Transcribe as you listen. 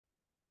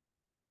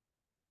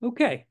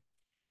Okay.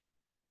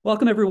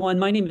 Welcome, everyone.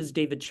 My name is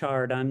David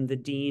Chard. I'm the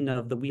Dean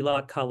of the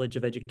Wheelock College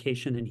of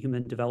Education and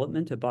Human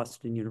Development at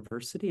Boston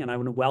University, and I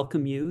want to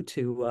welcome you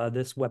to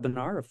this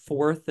webinar, a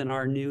fourth in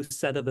our new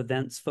set of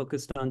events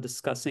focused on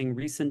discussing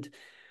recent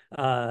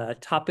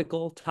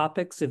topical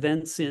topics,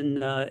 events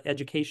in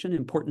education,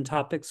 important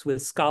topics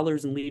with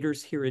scholars and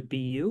leaders here at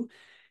BU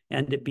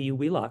and at BU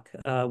Wheelock.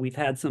 We've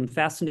had some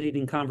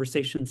fascinating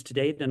conversations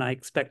today, and I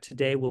expect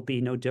today will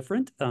be no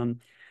different.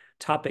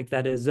 Topic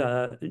that is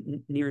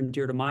near and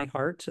dear to my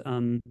heart,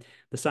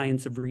 the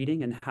science of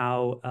reading and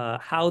how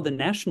the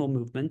national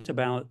movement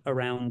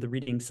around the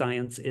reading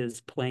science is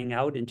playing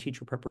out in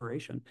teacher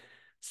preparation.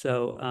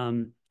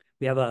 So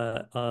we have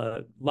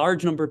a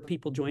large number of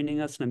people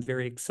joining us, and I'm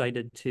very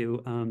excited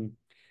to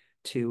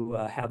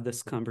have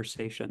this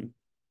conversation.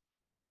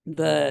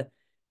 The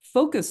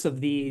focus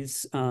of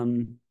these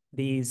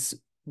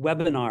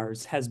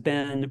webinars has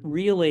been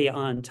really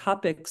on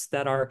topics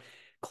that are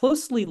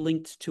closely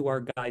linked to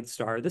our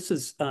GuideStar. This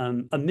is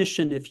a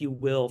mission, if you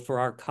will,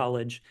 for our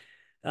college.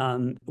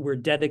 We're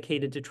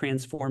dedicated to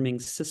transforming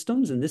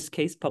systems, in this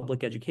case,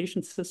 public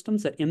education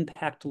systems that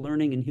impact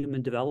learning and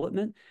human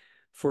development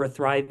for a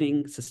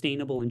thriving,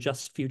 sustainable, and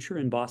just future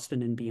in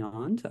Boston and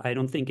beyond. I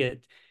don't think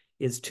it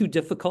is too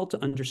difficult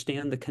to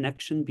understand the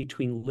connection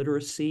between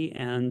literacy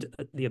and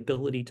the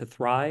ability to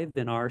thrive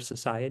in our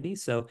society.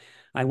 So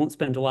I won't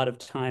spend a lot of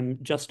time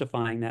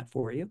justifying that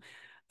for you.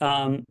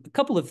 A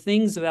couple of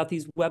things about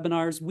these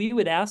webinars. We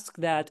would ask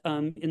that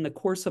in the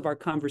course of our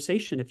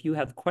conversation, if you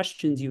have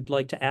questions you'd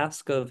like to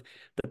ask of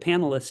the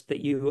panelists,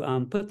 that you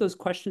put those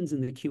questions in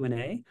the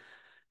Q&A.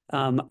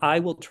 I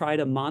will try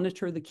to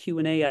monitor the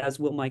Q&A, as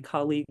will my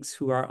colleagues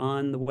who are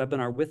on the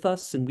webinar with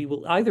us, and we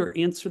will either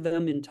answer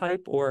them in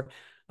type or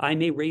I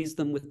may raise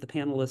them with the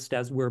panelists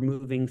as we're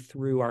moving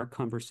through our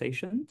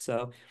conversation.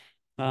 So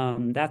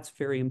that's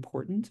very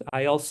important.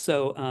 I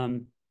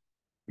also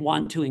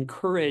want to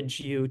encourage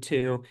you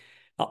to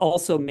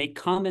also make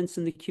comments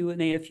in the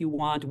Q&A if you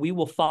want. We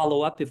will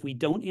follow up if we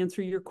don't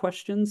answer your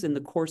questions in the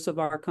course of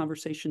our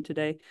conversation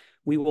today.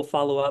 We will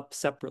follow up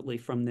separately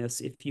from this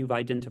if you've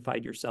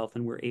identified yourself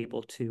and we're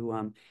able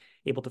to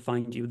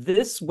find you.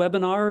 This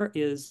webinar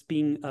is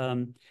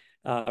being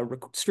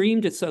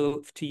streamed,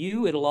 so to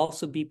you, it'll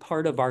also be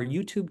part of our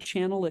YouTube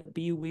channel at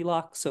BU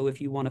Wheelock. So if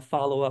you want to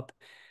follow up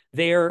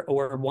there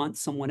or want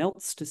someone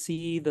else to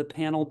see the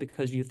panel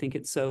because you think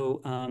it's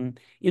so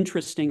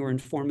interesting or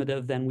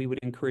informative, then we would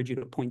encourage you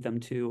to point them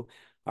to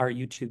our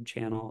YouTube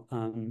channel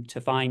to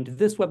find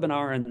this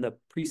webinar and the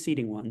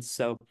preceding ones.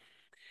 So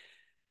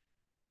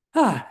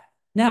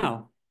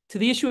now to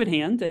the issue at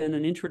hand and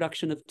an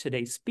introduction of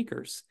today's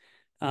speakers.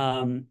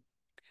 I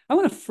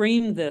want to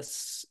frame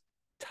this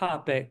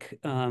topic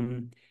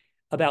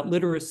about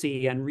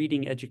literacy and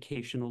reading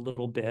education a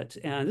little bit.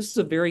 And this is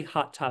a very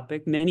hot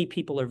topic. Many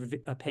people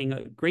are paying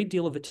a great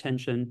deal of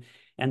attention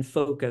and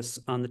focus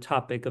on the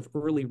topic of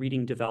early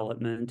reading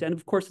development. And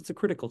of course, it's a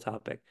critical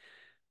topic.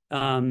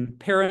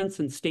 Parents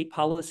and state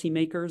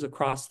policymakers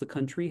across the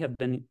country have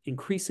been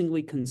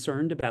increasingly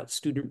concerned about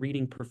student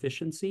reading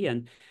proficiency,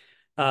 and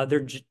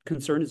their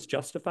concern is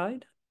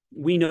justified.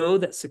 We know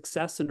that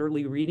success in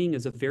early reading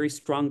is a very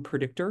strong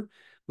predictor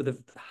with a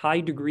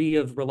high degree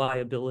of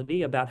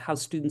reliability about how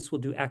students will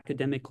do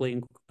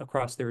academically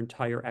across their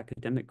entire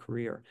academic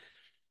career.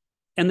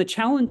 And the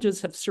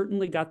challenges have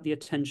certainly got the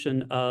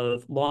attention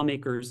of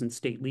lawmakers and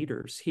state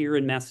leaders. Here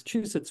in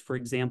Massachusetts, for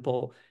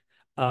example,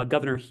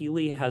 Governor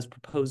Healy has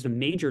proposed a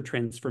major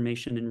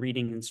transformation in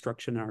reading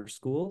instruction in our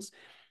schools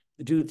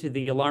due to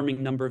the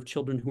alarming number of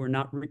children who are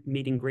not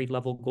meeting grade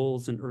level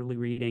goals in early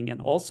reading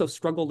and also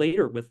struggle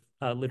later with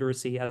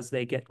literacy as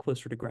they get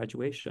closer to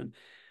graduation.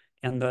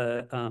 And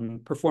the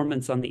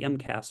performance on the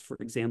MCAS, for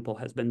example,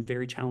 has been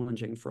very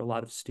challenging for a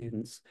lot of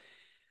students.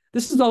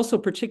 This is also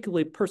a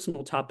particularly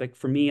personal topic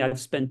for me. I've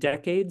spent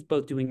decades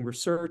both doing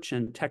research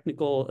and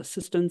technical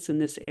assistance in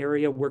this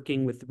area,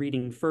 working with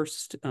Reading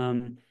First,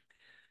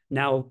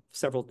 now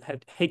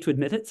hate to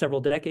admit it,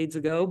 several decades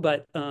ago,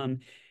 but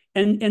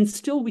and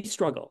still we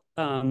struggle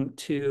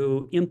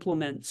to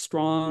implement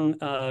strong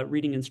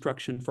reading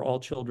instruction for all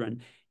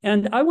children.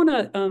 And I want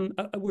to,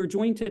 we're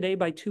joined today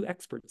by two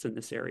experts in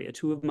this area,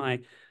 two of my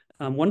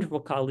wonderful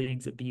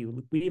colleagues at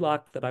BU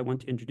Wheelock that I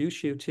want to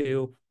introduce you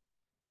to.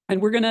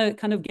 And we're going to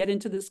kind of get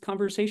into this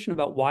conversation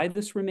about why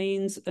this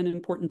remains an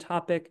important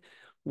topic,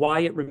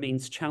 why it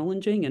remains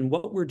challenging, and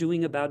what we're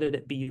doing about it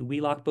at BU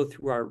Wheelock, both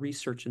through our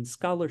research and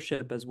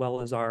scholarship, as well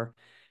as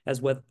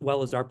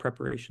our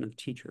preparation of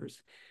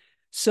teachers.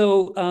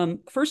 So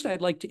first,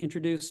 I'd like to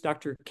introduce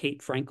Dr.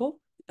 Kate Frankel,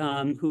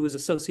 who is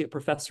Associate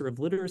Professor of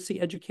Literacy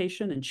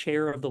Education and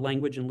Chair of the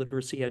Language and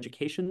Literacy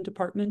Education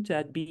Department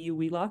at BU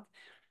Wheelock.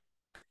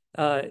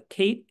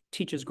 Kate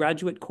teaches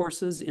graduate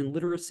courses in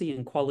literacy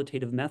and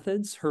qualitative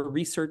methods. Her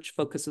research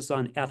focuses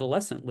on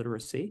adolescent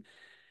literacy.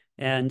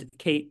 And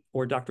Kate,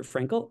 or Dr.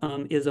 Frankel,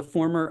 is a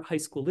former high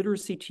school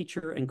literacy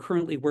teacher and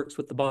currently works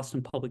with the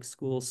Boston Public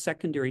Schools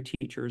secondary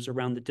teachers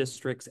around the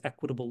district's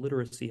Equitable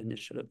Literacy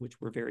Initiative,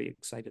 which we're very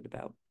excited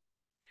about.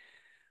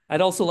 I'd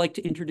also like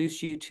to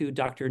introduce you to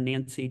Dr.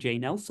 Nancy J.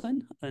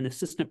 Nelson, an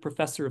assistant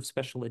professor of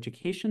special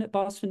education at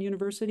Boston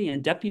University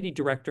and deputy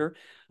director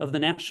of the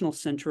National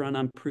Center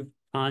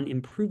on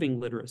Improving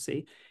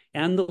Literacy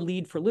and the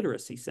lead for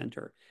Literacy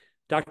Center.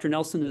 Dr.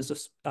 Nelson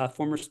is a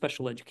former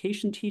special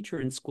education teacher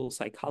and school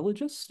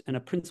psychologist and a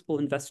principal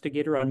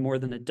investigator on more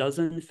than a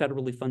dozen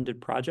federally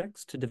funded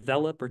projects to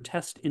develop or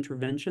test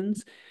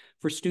interventions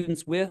for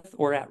students with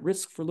or at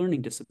risk for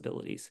learning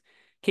disabilities.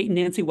 Kate and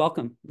Nancy,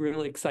 welcome.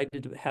 Really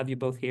excited to have you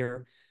both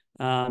here.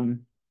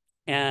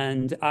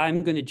 And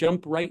I'm going to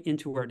jump right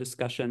into our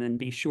discussion and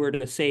be sure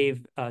to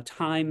save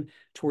time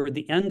toward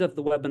the end of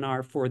the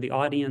webinar for the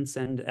audience.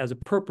 And as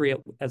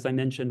appropriate, as I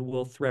mentioned,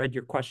 we'll thread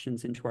your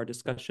questions into our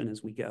discussion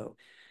as we go.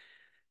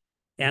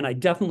 And I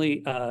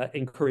definitely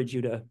encourage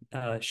you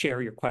to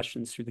share your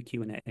questions through the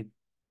Q&A.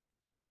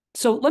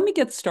 So let me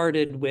get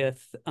started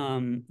with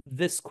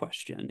this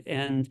question.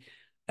 And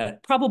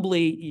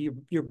probably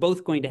you're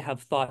both going to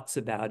have thoughts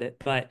about it,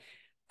 but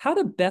how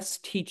to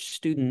best teach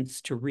students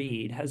to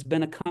read has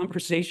been a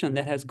conversation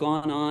that has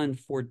gone on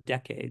for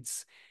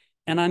decades.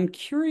 And I'm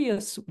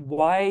curious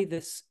why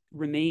this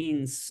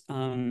remains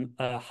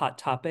a hot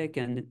topic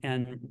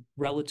and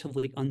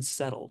relatively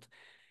unsettled.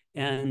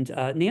 And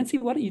Nancy,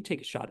 why don't you take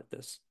a shot at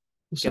this?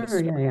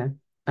 Sure, yeah.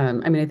 I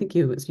mean, I think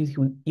you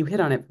hit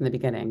on it from the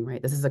beginning,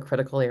 right? This is a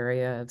critical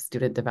area of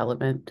student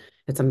development.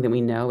 It's something that we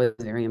know is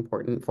very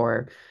important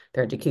for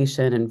their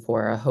education and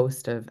for a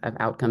host of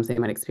outcomes they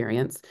might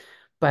experience.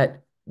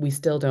 But we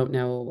still don't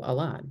know a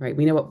lot, right?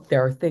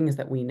 There are things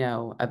that we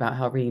know about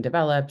how reading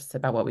develops,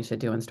 about what we should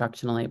do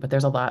instructionally, but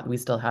there's a lot we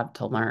still have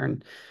to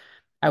learn.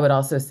 I would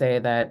also say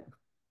that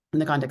in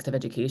the context of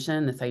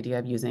education, this idea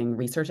of using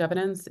research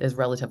evidence is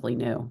relatively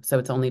new. So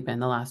it's only been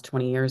the last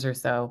 20 years or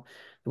so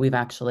that we've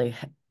actually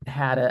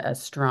had a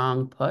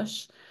strong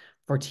push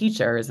for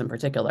teachers in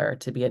particular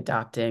to be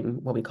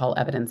adopting what we call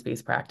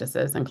evidence-based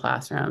practices in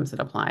classrooms and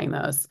applying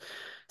those.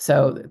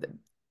 So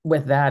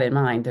with that in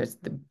mind,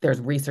 there's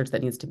research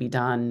that needs to be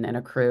done and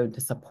accrued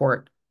to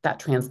support that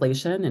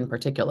translation in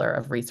particular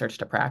of research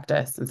to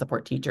practice and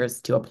support teachers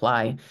to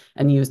apply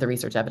and use the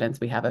research evidence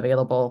we have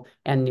available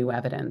and new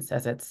evidence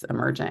as it's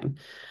emerging.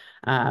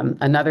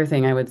 Another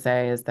thing I would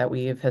say is that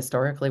we've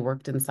historically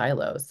worked in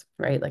silos,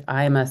 right? Like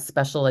I'm a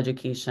special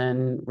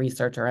education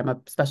researcher, I'm a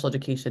special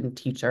education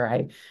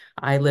teacher.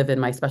 I live in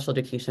my special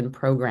education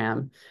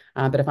program,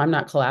 but if I'm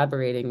not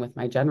collaborating with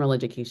my general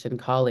education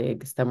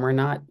colleagues, then we're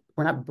not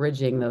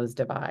bridging those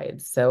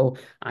divides. So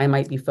I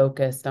might be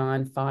focused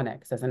on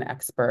phonics as an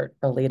expert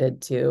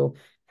related to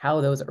how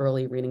those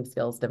early reading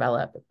skills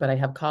develop. But I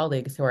have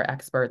colleagues who are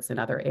experts in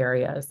other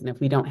areas. And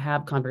if we don't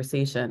have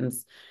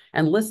conversations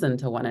and listen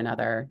to one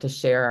another to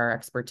share our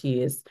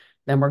expertise,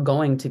 then we're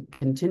going to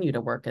continue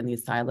to work in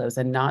these silos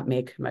and not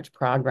make much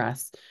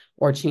progress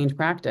or change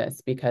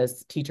practice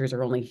because teachers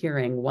are only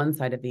hearing one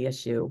side of the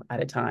issue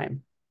at a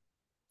time.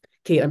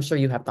 Kate, I'm sure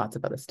you have thoughts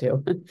about this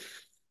too.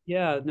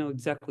 Yeah, no,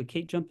 exactly.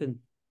 Kate, jump in.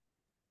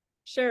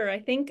 Sure. I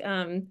think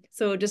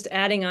so just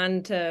adding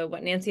on to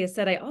what Nancy has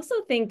said,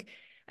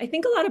 I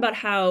think a lot about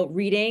how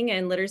reading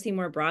and literacy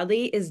more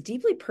broadly is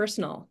deeply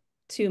personal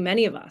to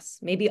many of us,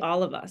 maybe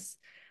all of us.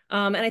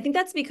 And I think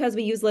that's because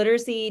we use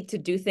literacy to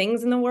do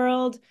things in the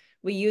world.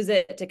 We use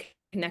it to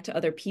connect to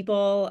other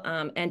people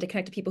and to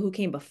connect to people who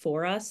came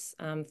before us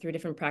through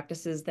different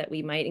practices that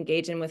we might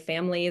engage in with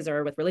families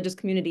or with religious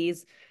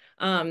communities.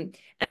 And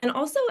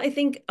also, I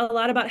think a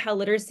lot about how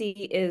literacy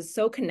is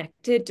so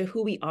connected to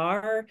who we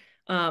are,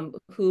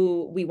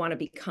 who we want to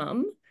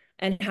become,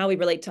 and how we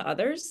relate to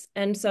others.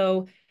 And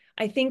so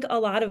I think a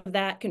lot of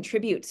that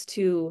contributes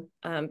to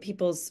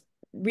people's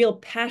real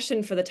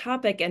passion for the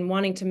topic and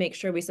wanting to make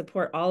sure we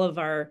support all of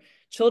our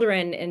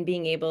children in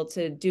being able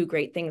to do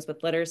great things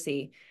with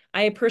literacy.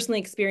 I personally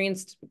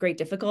experienced great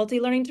difficulty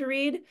learning to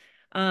read.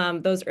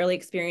 Those early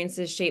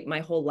experiences shaped my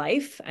whole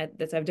life. I've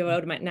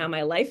devoted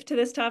my life to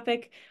this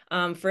topic.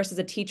 First as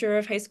a teacher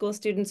of high school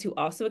students who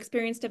also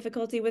experienced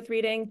difficulty with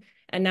reading,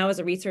 and now as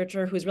a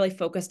researcher who's really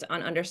focused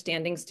on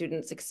understanding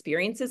students'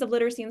 experiences of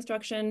literacy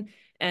instruction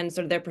and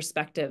sort of their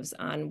perspectives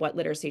on what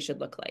literacy should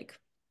look like.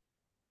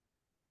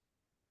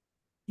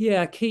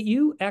 Yeah, Kate,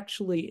 you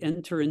actually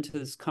enter into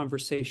this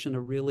conversation a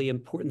really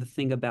important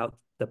thing about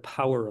the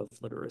power of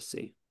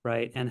literacy,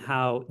 right? And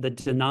how the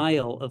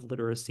denial of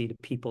literacy to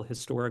people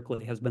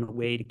historically has been a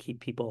way to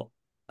keep people,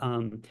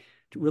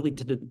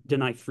 to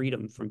deny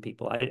freedom from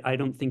people. I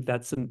don't think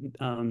that's,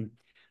 I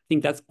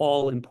think that's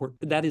all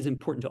important. That is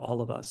important to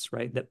all of us,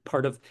 right? That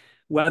part of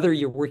whether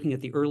you're working at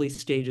the early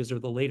stages or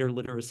the later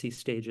literacy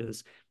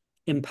stages,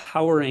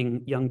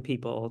 empowering young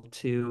people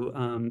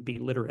to be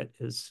literate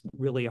is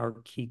really our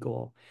key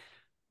goal.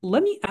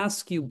 Let me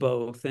ask you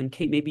both, and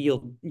Kate, maybe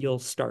you'll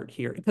start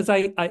here because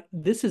I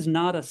this is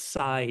not a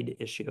side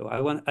issue.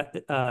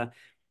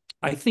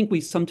 I think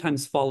we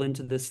sometimes fall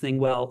into this thing.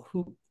 Well,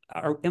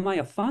 am I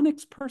a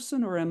phonics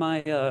person or am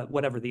I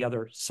whatever the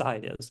other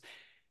side is?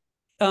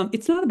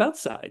 It's not about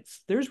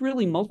sides. There's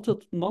really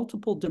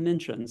multiple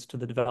dimensions to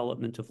the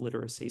development of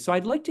literacy. So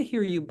I'd like to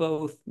hear you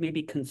both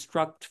maybe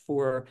construct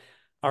for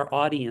our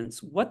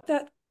audience what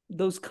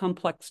those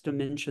complex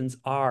dimensions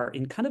are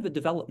in kind of a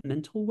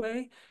developmental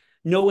way,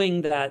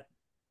 knowing that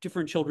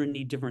different children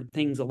need different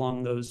things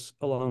along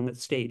that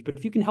stage. But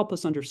if you can help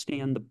us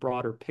understand the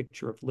broader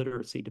picture of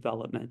literacy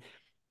development.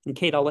 And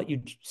Kate, I'll let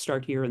you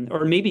start here,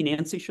 or maybe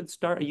Nancy should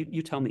start.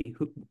 You tell me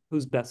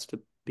who's best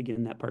to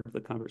begin that part of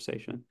the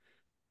conversation.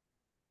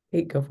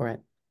 Kate, go for it.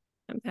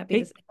 I'm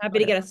happy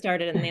to get us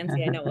started, and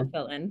Nancy, I know, will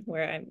fill in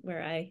where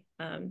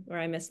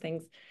I miss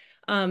things.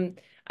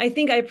 I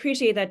think I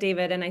appreciate that,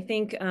 David, and I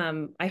think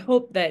I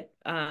hope that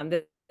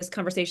this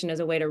conversation is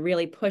a way to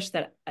really push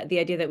that the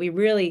idea that we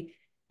really,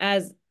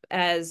 as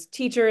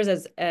teachers,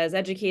 as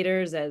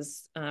educators,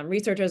 as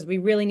researchers, we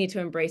really need to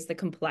embrace the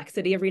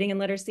complexity of reading and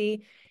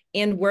literacy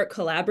and work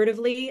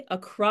collaboratively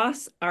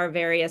across our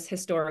various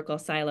historical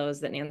silos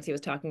that Nancy was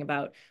talking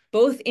about,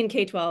 both in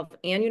K-12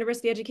 and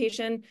university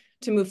education,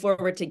 to move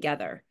forward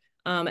together.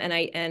 And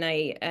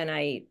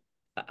I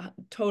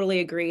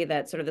totally agree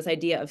that sort of this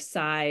idea of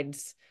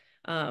sides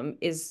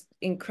is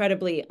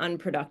incredibly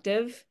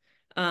unproductive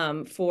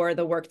for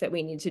the work that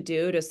we need to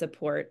do to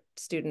support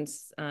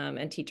students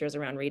and teachers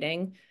around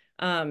reading.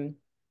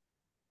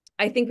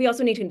 I think we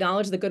also need to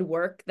acknowledge the good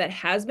work that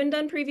has been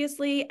done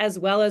previously, as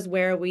well as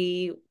where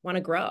we want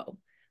to grow.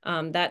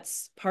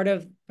 That's part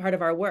of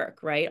our work,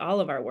 right? All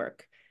of our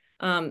work.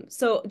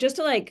 So just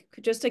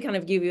to kind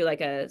of give you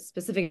like a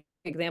specific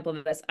example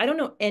of this, I don't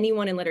know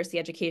anyone in literacy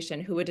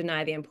education who would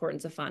deny the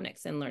importance of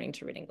phonics in learning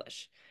to read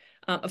English.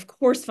 Of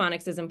course,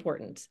 phonics is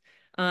important.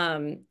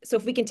 So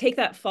if we can take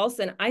that false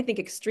and I think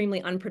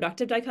extremely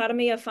unproductive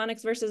dichotomy of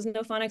phonics versus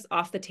no phonics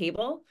off the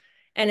table,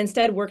 and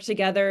instead work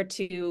together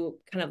to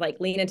kind of like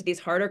lean into these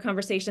harder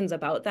conversations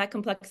about that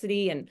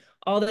complexity and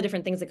all the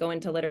different things that go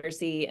into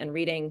literacy and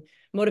reading,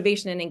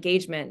 motivation and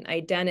engagement,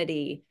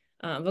 identity,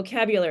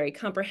 vocabulary,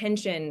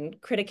 comprehension,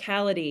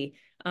 criticality,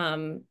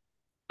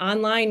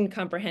 online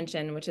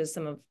comprehension, which is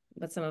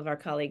what some of our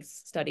colleagues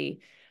study.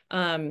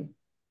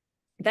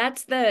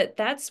 That's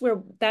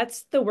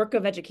the work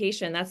of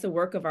education. That's the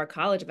work of our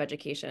College of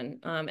Education.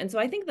 And so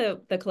I think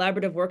the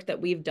collaborative work that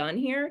we've done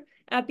here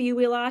at BU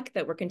Wheelock,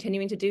 that we're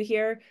continuing to do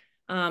here,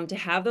 to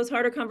have those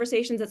harder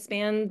conversations that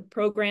span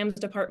programs,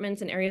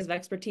 departments, and areas of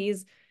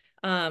expertise,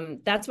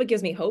 that's what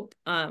gives me hope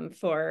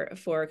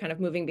for kind of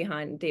moving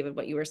behind, David,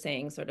 what you were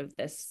saying, sort of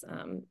this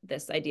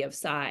idea of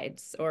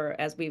sides, or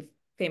as we've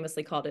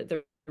famously called it,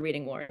 the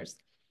reading wars.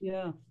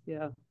 Yeah.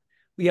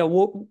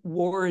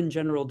 War in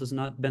general does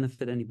not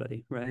benefit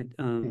anybody, right?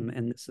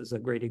 And this is a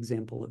great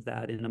example of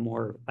that in a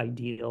more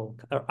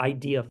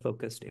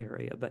idea-focused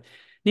area. But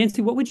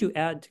Nancy, what would you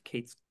add to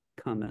Kate's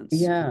comments?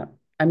 Yeah,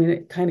 I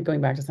mean, kind of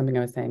going back to something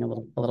I was saying a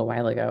little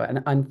while ago,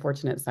 an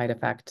unfortunate side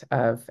effect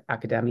of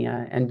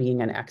academia and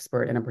being an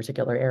expert in a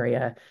particular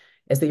area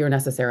is that you're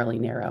necessarily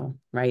narrow,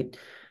 right?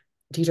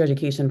 Teacher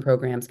education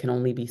programs can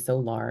only be so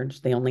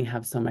large. They only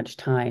have so much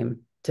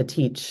time to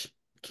teach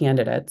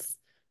candidates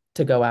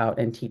to go out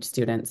and teach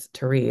students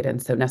to read.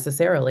 And so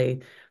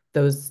necessarily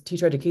those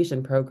teacher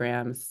education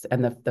programs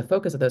and the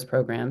focus of those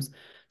programs,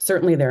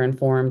 certainly they're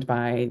informed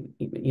by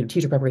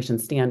teacher preparation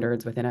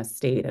standards within a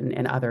state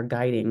and other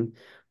guiding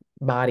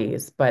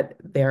bodies, but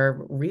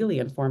they're really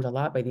informed a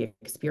lot by the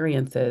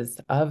experiences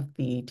of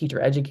the teacher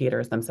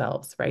educators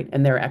themselves, right?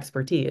 And their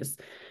expertise.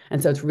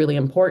 And so it's really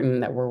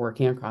important that we're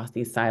working across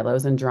these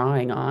silos and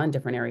drawing on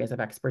different areas of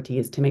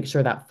expertise to make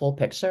sure that full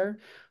picture,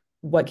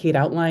 what Kate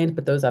outlined,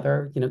 but those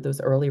other,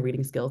 those early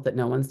reading skills that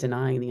no one's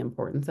denying the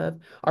importance of,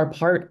 are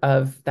part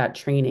of that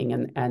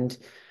training and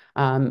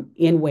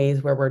in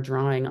ways where we're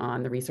drawing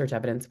on the research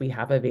evidence we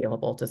have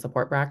available to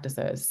support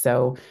practices.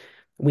 So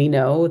we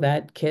know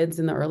that kids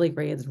in the early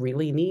grades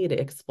really need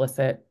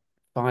explicit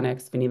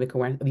phonics, phonemic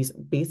awareness, these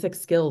basic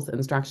skills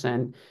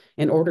instruction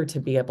in order to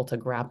be able to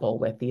grapple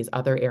with these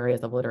other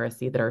areas of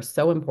literacy that are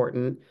so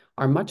important,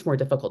 are much more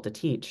difficult to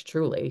teach,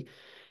 truly,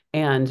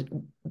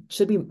 and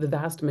should be the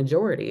vast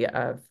majority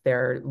of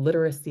their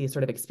literacy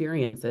sort of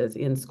experiences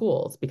in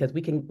schools, because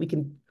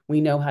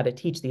we know how to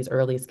teach these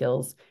early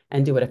skills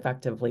and do it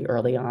effectively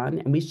early on.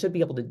 And we should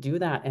be able to do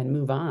that and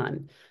move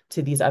on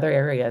to these other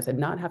areas and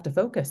not have to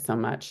focus so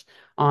much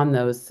on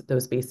those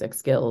basic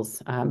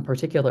skills,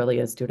 particularly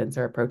as students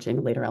are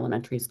approaching later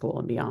elementary school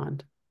and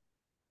beyond.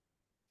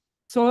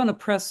 So I want to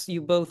press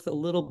you both a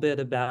little bit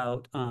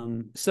about,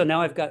 so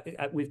now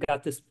we've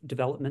got this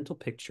developmental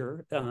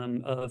picture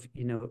of,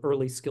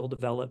 early skill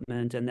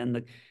development and then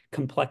the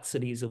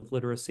complexities of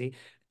literacy.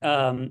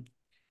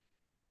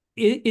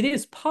 It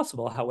is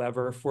possible,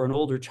 however, for an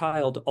older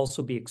child to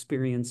also be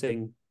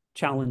experiencing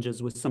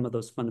challenges with some of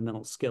those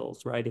fundamental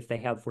skills, right? If they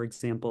have, for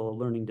example, a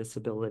learning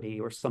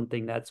disability or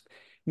something that's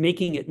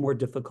making it more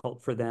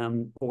difficult for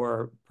them,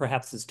 or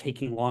perhaps is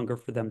taking longer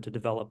for them to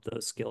develop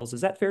those skills.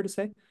 Is that fair to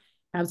say?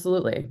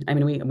 Absolutely. I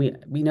mean,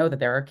 we know that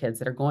there are kids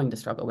that are going to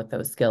struggle with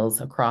those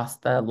skills across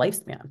the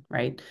lifespan,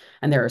 right?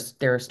 And there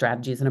are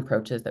strategies and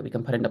approaches that we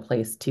can put into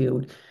place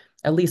to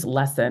at least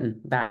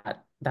lessen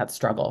that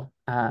struggle.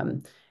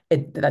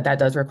 That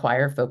does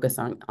require focus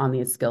on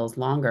these skills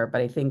longer,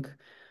 but I think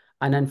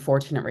an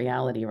unfortunate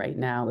reality right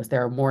now is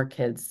there are more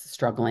kids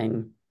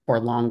struggling or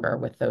longer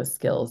with those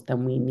skills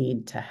than we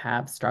need to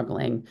have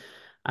struggling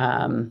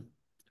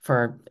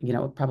for,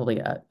 probably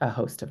a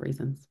host of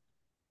reasons.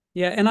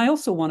 Yeah, and I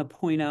also want to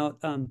point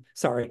out,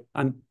 sorry,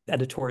 I'm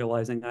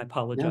editorializing, I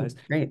apologize.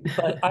 No, great.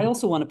 But I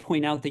also want to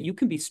point out that you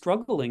can be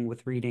struggling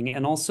with reading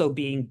and also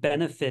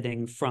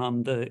benefiting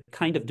from the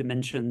kind of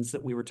dimensions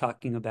that we were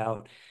talking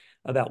about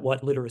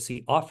what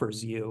literacy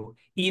offers you,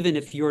 even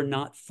if you're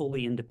not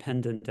fully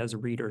independent as a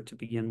reader to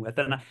begin with.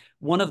 And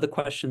one of the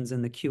questions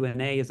in the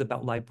Q&A is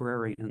about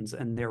librarians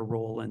and their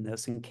role in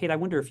this. And Kate, I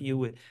wonder if you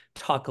would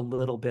talk a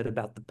little bit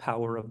about the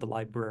power of the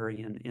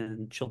librarian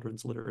in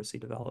children's literacy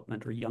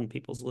development or young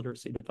people's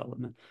literacy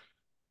development.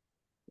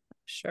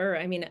 Sure.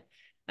 I mean,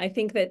 I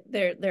think that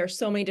there are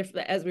so many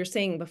different, as we were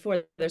saying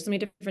before, there's so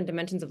many different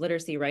dimensions of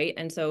literacy, right?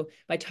 And so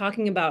by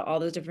talking about all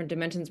those different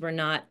dimensions, we're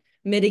not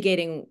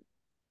mitigating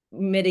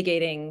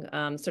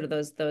sort of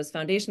those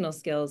foundational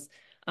skills,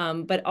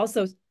 but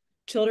also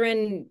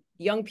children,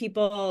 young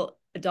people,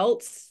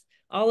 adults,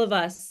 all of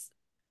us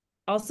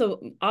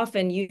also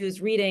often use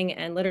reading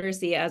and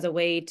literacy as a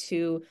way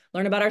to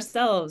learn about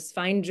ourselves,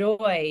 find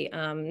joy.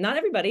 Not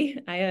everybody.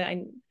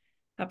 I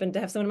happen to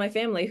have someone in my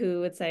family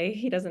who would say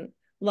he doesn't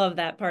love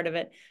that part of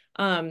it.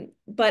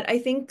 But I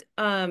think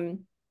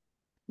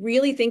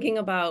really thinking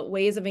about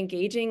ways of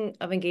engaging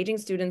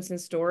students in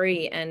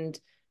story, and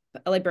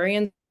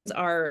librarians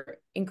are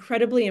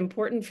incredibly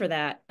important for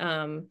that.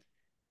 And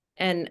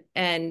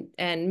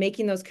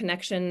making those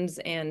connections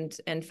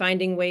and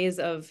finding ways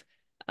of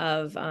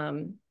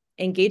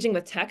engaging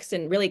with text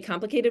in really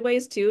complicated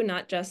ways too,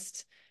 not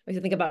just if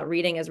you think about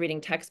reading as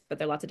reading text, but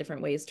there are lots of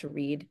different ways to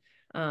read.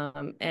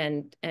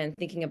 And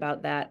thinking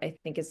about that, I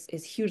think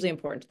is hugely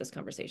important to this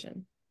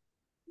conversation.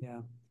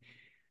 Yeah.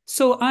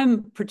 So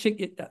I'm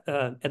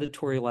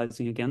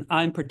editorializing again.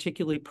 I'm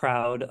particularly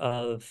proud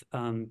of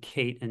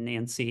Kate and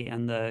Nancy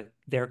and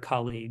their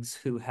colleagues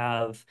who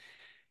have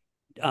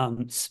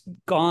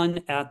gone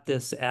at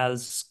this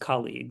as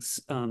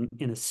colleagues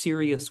in a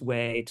serious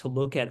way to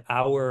look at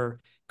our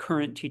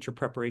current teacher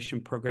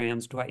preparation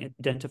programs to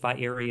identify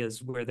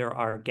areas where there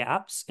are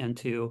gaps and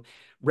to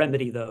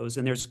remedy those.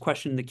 And there's a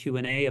question in the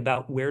Q&A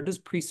about how does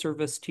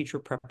pre-service teacher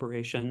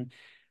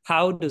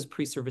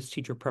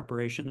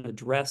preparation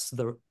address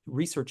the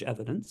research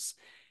evidence?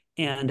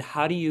 And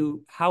how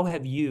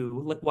have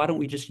you, why don't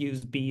we just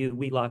use BU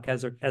Wheelock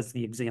as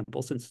the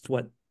example, since it's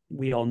what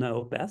we all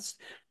know best.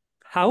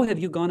 How have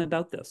you gone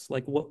about this?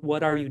 Like,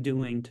 what are you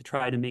doing to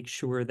try to make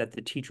sure that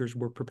the teachers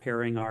we're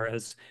preparing are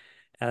as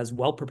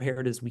well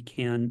prepared as we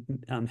can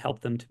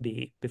help them to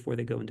be before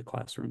they go into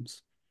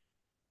classrooms?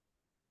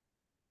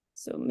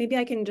 So maybe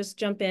I can just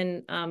jump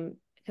in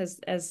because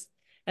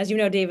as you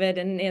know, David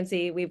and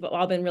Nancy, we've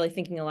all been really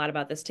thinking a lot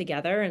about this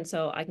together, and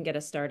so I can get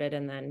us started.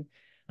 And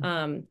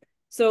then,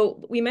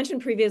 so we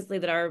mentioned previously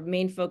that our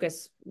main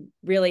focus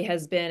really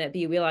has been at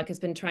BU Wheelock has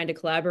been trying to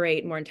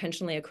collaborate more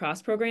intentionally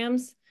across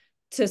programs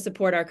to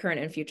support our current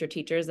and future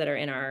teachers that are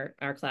in our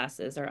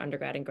classes, our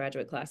undergrad and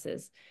graduate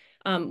classes.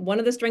 One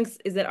of the strengths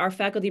is that our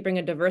faculty bring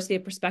a diversity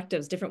of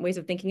perspectives, different ways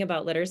of thinking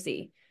about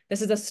literacy.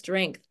 This is a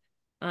strength,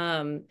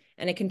 and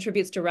it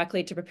contributes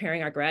directly to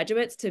preparing our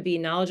graduates to be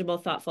knowledgeable,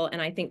 thoughtful,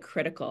 and I think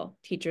critical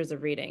teachers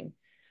of reading.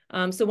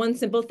 So one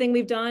simple thing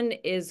we've done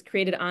is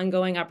created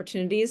ongoing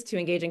opportunities to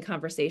engage in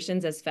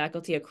conversations as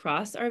faculty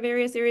across our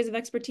various areas of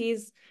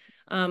expertise.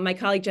 My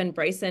colleague Jen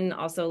Bryson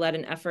also led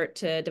an effort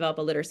to develop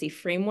a literacy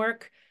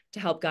framework to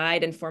help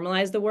guide and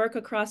formalize the work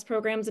across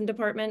programs and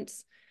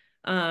departments.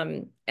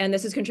 And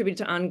this has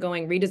contributed to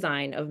ongoing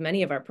redesign of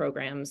many of our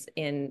programs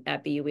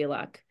at BU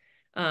Wheelock.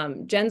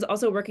 Jen's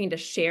also working to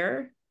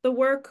share the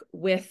work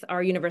with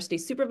our university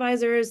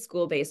supervisors,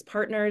 school-based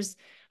partners.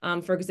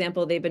 For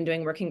example, they've been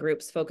doing working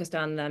groups focused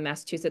on the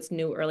Massachusetts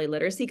New Early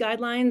Literacy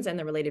Guidelines and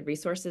the related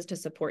resources to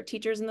support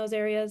teachers in those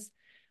areas.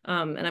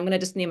 And I'm going to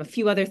just name a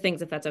few other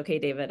things if that's okay,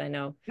 David, I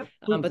know. Yep,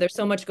 but there's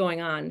so much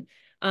going on.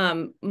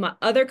 My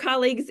other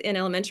colleagues in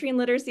elementary and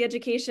literacy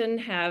education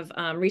have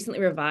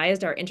recently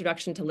revised our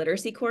Introduction to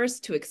Literacy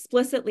course to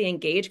explicitly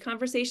engage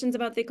conversations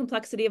about the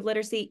complexity of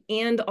literacy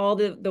and all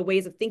the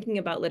ways of thinking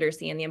about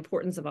literacy and the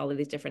importance of all of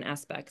these different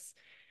aspects.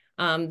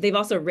 They've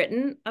also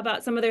written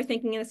about some of their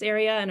thinking in this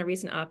area in a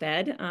recent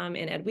op-ed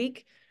in Ed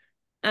Week.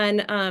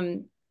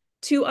 And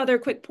two other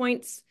quick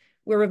points.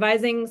 We're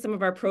revising some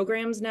of our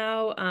programs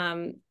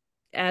now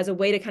as a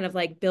way to kind of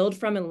like build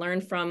from and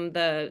learn from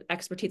the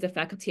expertise of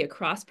faculty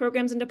across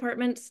programs and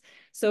departments.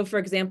 So for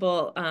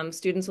example,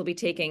 students will be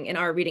taking, in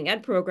our reading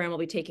ed program, will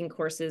be taking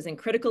courses in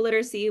critical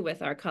literacy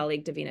with our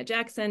colleague Davina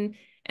Jackson,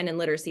 and in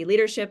literacy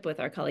leadership with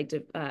our colleague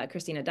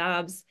Christina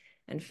Dobbs.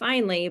 And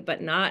finally,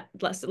 but not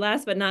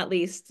last but not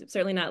least,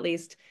 certainly not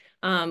least,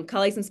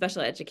 colleagues in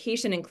special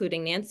education,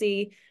 including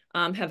Nancy,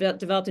 have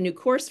developed a new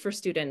course for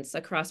students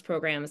across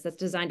programs that's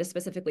designed to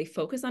specifically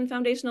focus on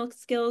foundational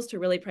skills to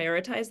really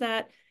prioritize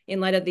that in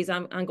light of these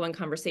ongoing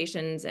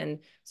conversations and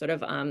sort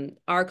of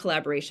our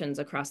collaborations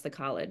across the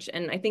college.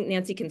 And I think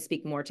Nancy can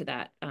speak more to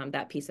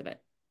that piece of it.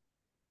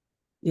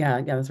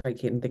 Yeah, that's right,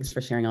 Kate. And thanks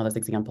for sharing all those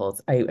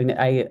examples.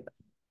 I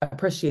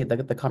appreciate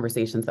the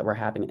conversations that we're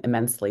having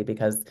immensely,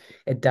 because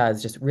it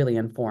does just really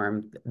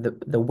inform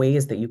the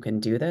ways that you can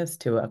do this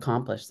to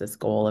accomplish this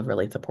goal of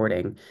really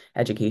supporting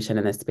education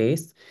in this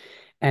space.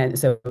 And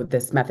so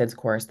this methods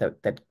course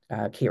that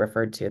Kate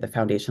referred to, the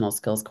foundational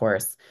skills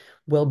course,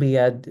 will be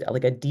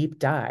like a deep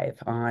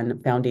dive on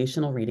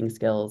foundational reading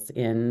skills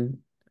in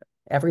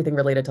everything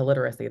related to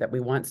literacy that we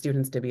want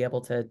students to be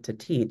able to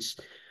teach,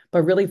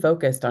 but really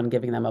focused on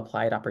giving them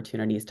applied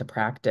opportunities to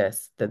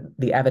practice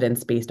the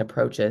evidence-based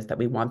approaches that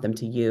we want them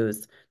to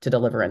use to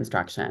deliver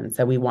instruction.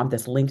 So we want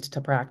this linked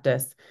to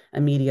practice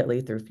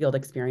immediately through field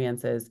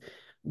experiences,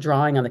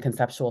 drawing on the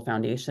conceptual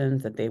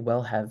foundations that they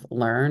will have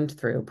learned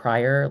through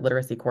prior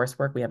literacy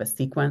coursework. We have a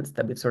sequence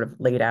that we've sort of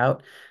laid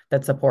out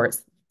that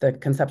supports the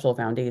conceptual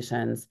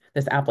foundations,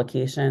 this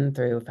application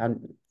through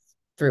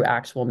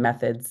actual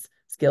methods,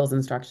 skills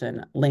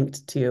instruction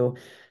linked to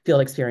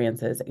field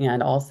experiences,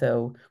 and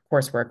also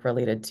coursework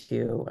related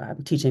to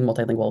teaching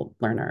multilingual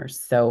learners.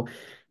 So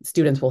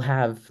students will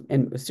have,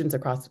 and students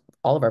across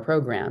all of our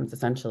programs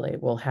essentially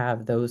will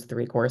have those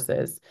 3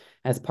 courses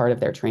as part of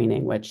their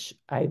training, which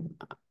I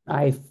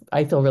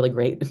feel really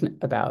great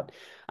about.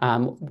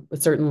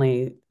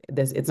 Certainly,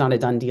 it's not a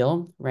done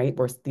deal, right?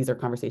 These are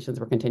conversations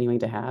we're continuing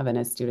to have, and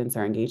as students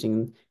are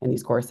engaging in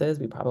these courses,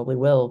 we probably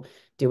will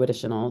do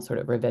additional sort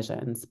of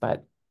revisions,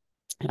 but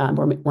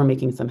we're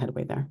making some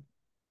headway there.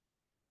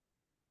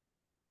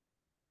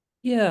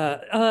 Yeah,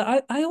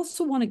 I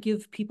also want to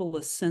give people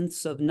a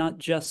sense of not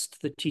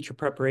just the teacher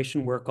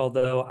preparation work,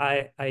 although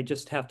I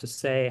just have to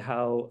say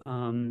how,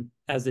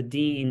 as a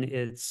dean,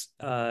 it's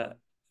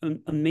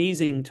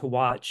amazing to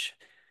watch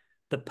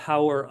the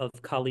power of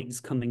colleagues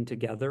coming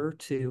together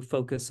to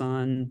focus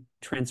on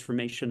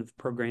transformation of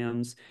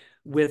programs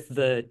with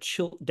the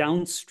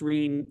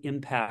downstream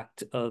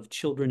impact of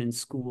children in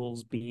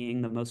schools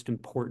being the most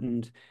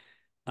important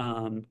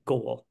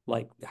goal.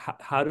 Like,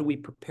 how do we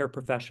prepare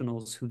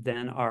professionals who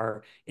then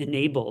are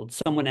enabled?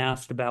 Someone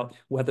asked about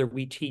whether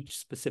we teach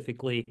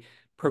specifically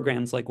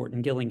programs like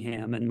Orton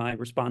Gillingham, and my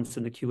response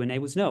in the Q&A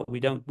was no, we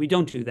don't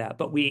do that.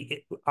 But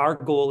our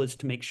goal is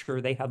to make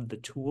sure they have the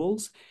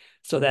tools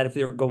so that if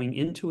they're going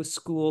into a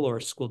school or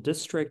a school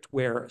district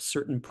where a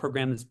certain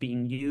program is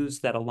being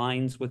used that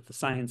aligns with the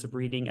science of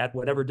reading at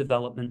whatever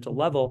developmental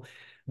level,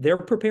 they're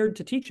prepared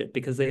to teach it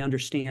because they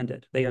understand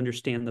it. They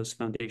understand those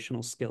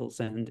foundational skills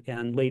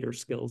and later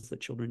skills that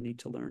children need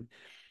to learn.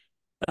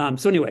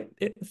 So anyway,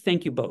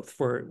 thank you both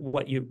for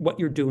what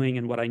you're doing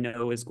and what I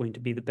know is going to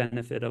be the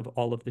benefit of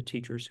all of the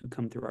teachers who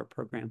come through our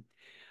program.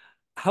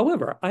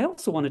 However, I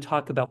also want to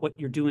talk about what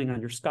you're doing on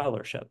your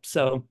scholarship.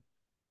 So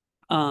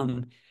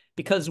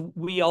because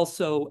we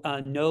also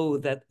know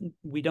that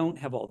we don't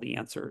have all the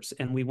answers,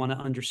 and we want to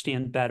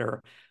understand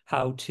better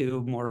how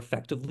to more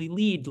effectively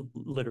lead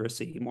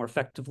literacy, more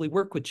effectively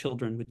work with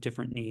children with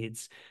different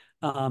needs.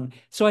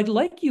 So I'd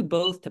like you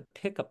both to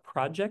pick a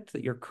project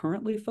that you're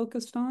currently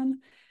focused on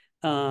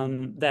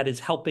that is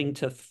helping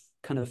to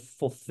kind of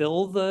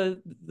fulfill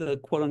the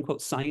quote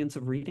unquote science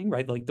of reading,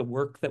 right? Like the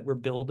work that we're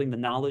building, the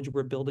knowledge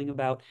we're building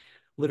about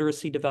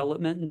literacy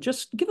development, and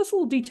just give us a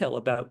little detail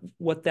about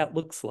what that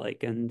looks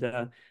like.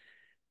 And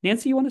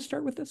Nancy, you want to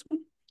start with this one?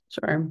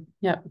 Sure.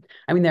 Yeah.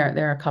 I mean,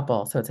 there are a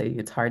couple, so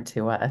it's hard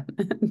to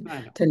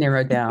to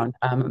narrow down.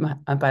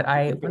 But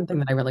one thing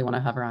that I really want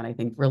to hover on, I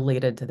think,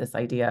 related to this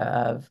idea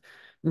of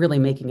really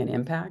making an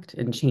impact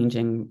and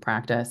changing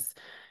practice,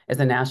 is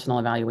a national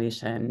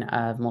evaluation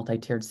of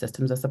multi-tiered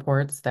systems of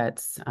supports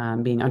that's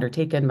being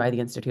undertaken by the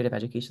Institute of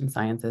Education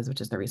Sciences,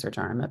 which is the research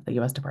arm of the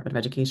U.S. Department of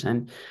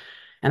Education.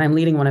 And I'm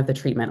leading one of the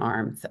treatment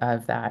arms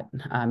of that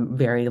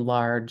very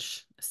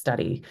large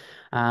study,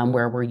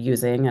 where we're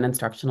using an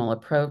instructional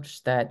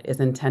approach that is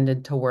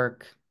intended to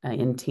work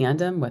in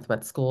tandem with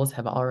what schools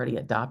have already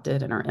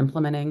adopted and are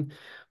implementing,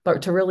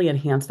 but to really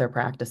enhance their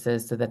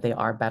practices so that they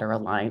are better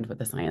aligned with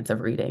the science of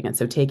reading. And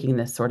so taking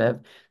this sort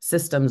of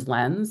systems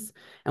lens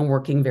and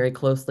working very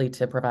closely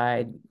to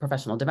provide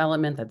professional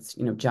development that's,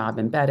 job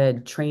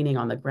embedded, training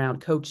on the ground,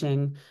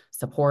 coaching,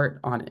 support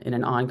in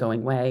an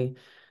ongoing way,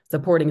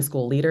 supporting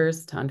school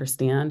leaders to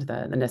understand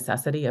the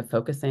necessity of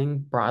focusing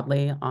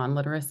broadly on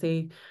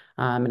literacy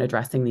and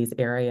addressing these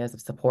areas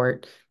of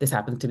support. This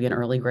happens to be an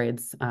early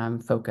grades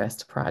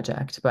focused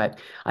project, but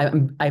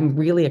I'm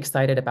really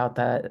excited about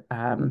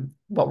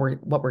what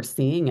we're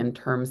seeing in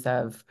terms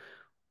of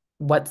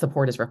what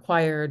support is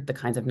required, the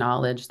kinds of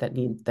knowledge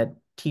that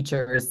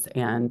teachers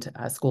and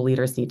school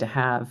leaders need to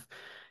have,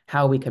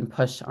 how we can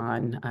push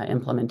on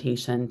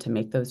implementation to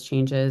make those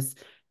changes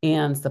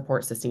and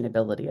support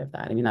sustainability of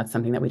that. I mean, that's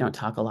something that we don't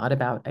talk a lot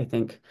about, I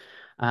think,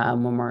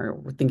 when we're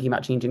thinking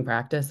about changing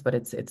practice, but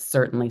it's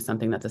certainly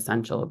something that's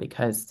essential,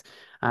 because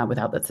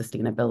without that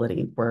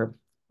sustainability, we're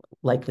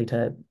likely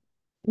to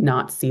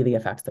not see the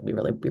effects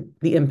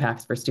the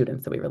impacts for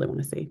students that we really want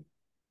to see.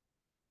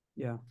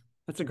 Yeah,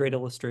 that's a great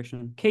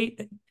illustration.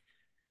 Kate,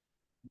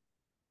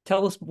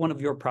 tell us one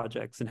of your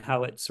projects and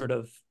how it sort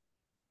of,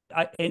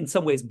 in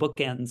some ways,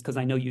 bookends, because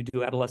I know you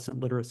do adolescent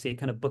literacy,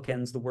 kind of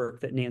bookends the work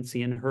that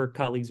Nancy and her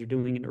colleagues are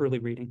doing in early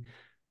reading.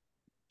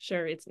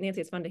 Sure. It's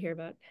Nancy, it's fun to hear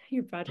about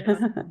your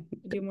projects.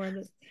 Do more of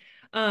this.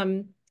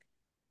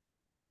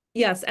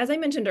 Yes, as I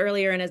mentioned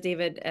earlier, and as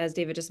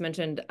David just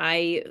mentioned,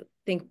 I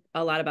think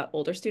a lot about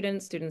older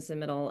students in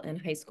middle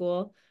and high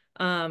school.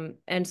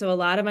 And so a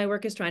lot of my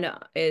work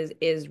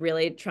is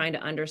really trying to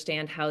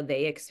understand how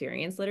they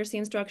experience literacy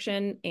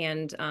instruction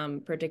and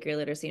particularly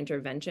literacy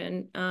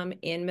intervention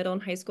in middle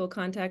and high school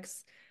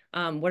contexts.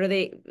 What are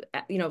they,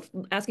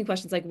 asking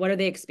questions like, what are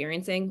they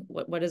experiencing?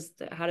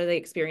 How do they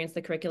experience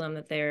the curriculum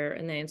that they're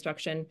in the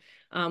instruction?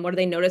 What are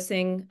they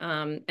noticing?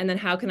 And then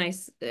how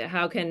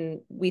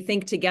can we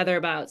think together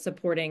about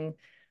supporting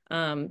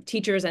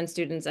teachers and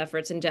students'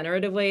 efforts in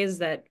generative ways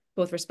that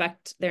both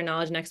respect their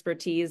knowledge and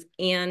expertise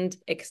and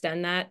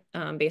extend that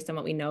based on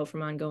what we know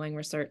from ongoing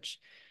research.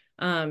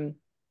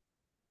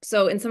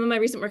 So in some of my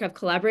recent work, I've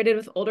collaborated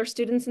with older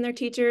students and their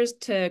teachers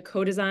to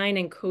co-design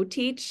and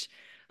co-teach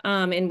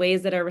in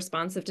ways that are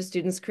responsive to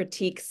students'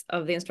 critiques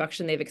of the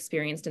instruction they've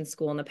experienced in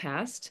school in the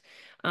past.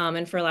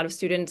 And for a lot of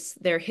students,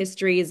 their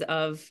histories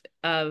of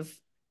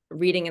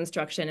reading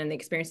instruction and the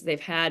experiences they've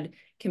had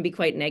can be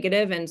quite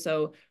negative. And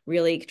so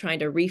really trying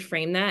to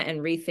reframe that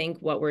and rethink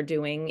what we're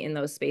doing in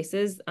those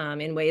spaces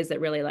in ways that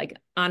really like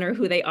honor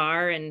who they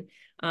are and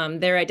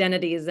their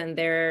identities and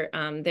their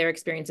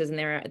experiences and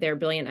their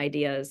brilliant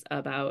ideas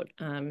about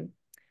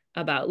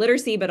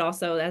literacy, but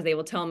also, as they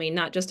will tell me,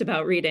 not just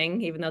about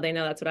reading, even though they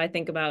know that's what I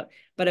think about,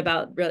 but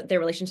about their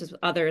relationships with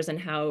others and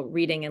how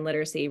reading and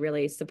literacy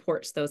really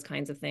supports those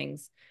kinds of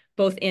things,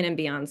 both in and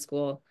beyond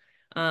school.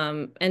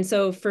 And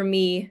so for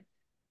me,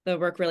 the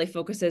work really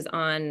focuses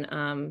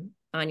on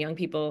young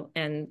people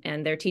and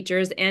their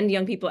teachers and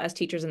young people as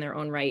teachers in their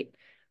own right,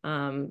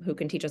 who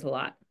can teach us a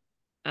lot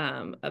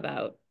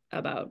about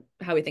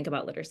how we think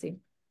about literacy.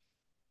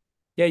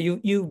 Yeah,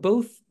 you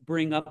both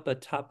bring up a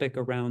topic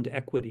around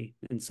equity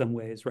in some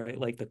ways, right?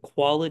 Like the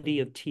quality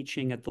of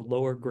teaching at the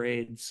lower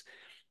grades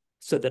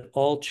so that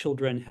all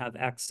children have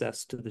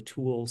access to the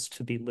tools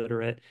to be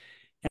literate.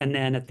 And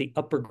then at the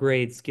upper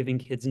grades, giving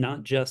kids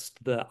not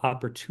just the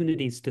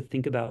opportunities to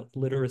think about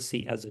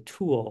literacy as a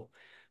tool,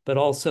 but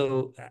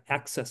also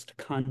access to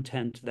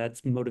content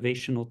that's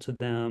motivational to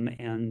them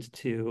and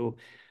to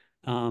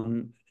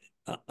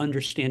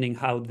understanding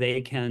how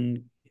they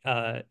can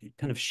kind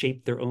of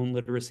shape their own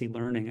literacy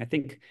learning. I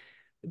think,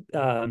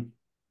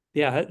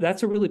 yeah,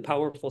 that's a really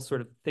powerful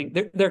sort of thing.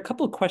 There are a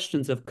couple of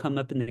questions that have come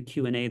up in the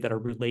Q&A that are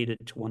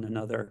related to one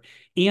another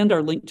and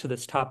are linked to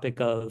this topic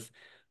of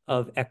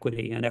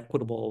equity and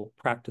equitable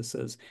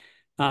practices.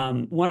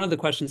 One of the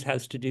questions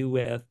has to do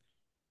with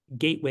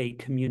gateway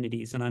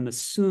communities, and I'm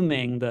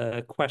assuming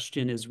the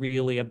question is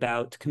really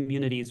about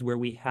communities where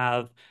we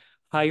have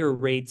higher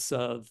rates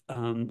of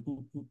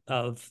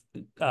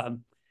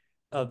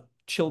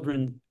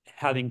children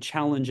having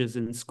challenges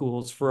in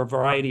schools for a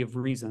variety of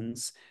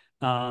reasons.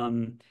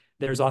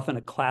 There's often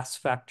a class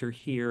factor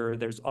here.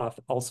 There's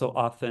also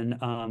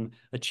often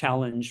a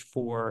challenge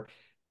for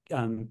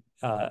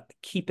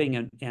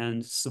keeping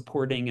and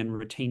supporting and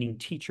retaining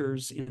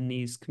teachers in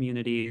these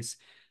communities.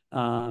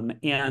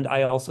 And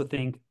I also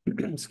think,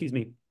 excuse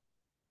me,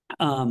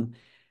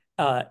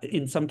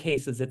 in some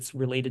cases, it's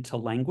related to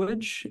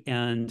language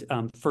and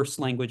first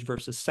language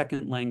versus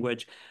second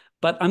language.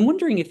 But I'm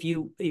wondering if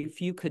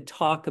you could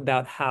talk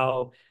about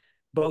how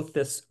both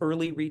this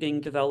early reading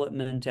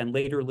development and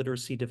later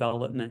literacy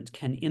development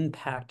can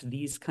impact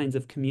these kinds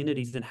of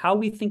communities and how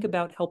we think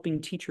about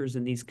helping teachers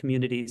in these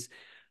communities,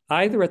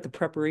 either at the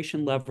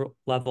preparation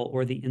level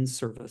or the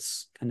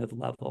in-service kind of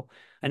level.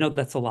 I know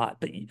that's a lot,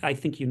 but I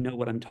think you know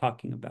what I'm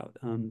talking about.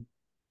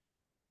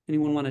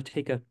 Anyone want to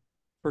take a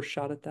first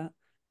shot at that?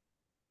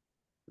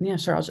 Yeah,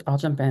 sure. I'll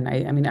jump in.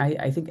 I mean,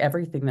 I think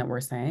everything that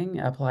we're saying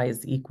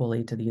applies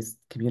equally to these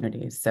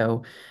communities.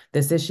 So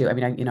this issue, I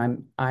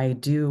mean, I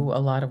do a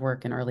lot of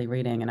work in early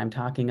reading, and I'm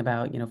talking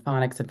about,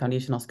 phonics and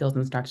foundational skills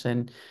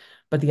instruction.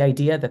 But the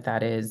idea that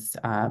that is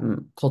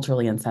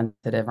culturally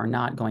insensitive or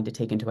not going to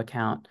take into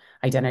account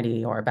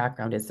identity or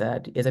background is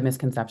a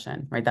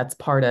misconception, right? That's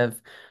part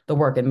of the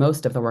work, and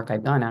most of the work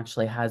I've done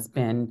actually has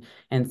been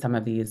in some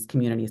of these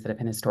communities that have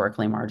been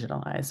historically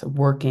marginalized. So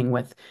working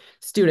with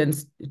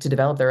students to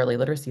develop their early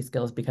literacy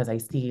skills because I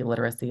see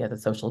literacy as a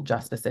social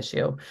justice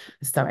issue.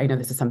 So I know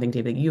this is something,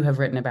 David, you have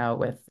written about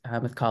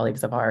with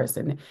colleagues of ours,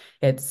 and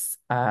it's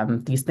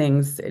these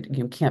things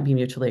can't be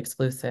mutually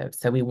exclusive.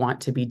 So we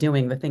want to be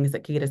doing the things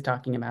that Kate is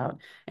talking about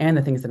and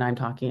the things that I'm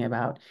talking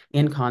about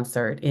in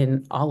concert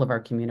in all of our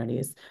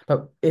communities.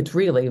 But it's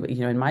really,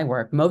 in my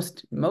work,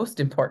 most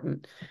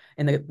important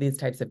in these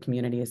types of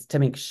communities to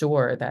make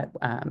sure that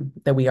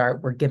that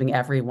we're giving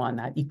everyone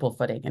that equal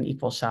footing and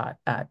equal shot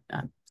at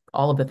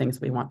all of the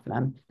things we want for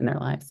them in their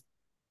lives.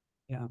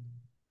 Yeah.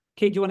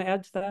 Kate, do you want to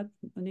add to that?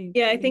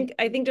 Yeah,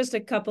 I think just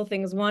a couple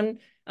things. One,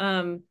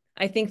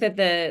 I think that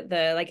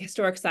the like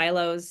historic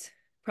silos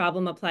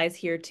problem applies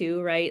here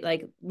too, right?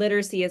 Like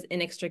literacy is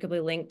inextricably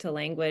linked to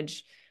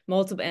language,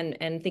 multiple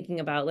and thinking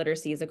about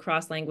literacies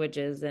across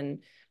languages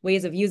and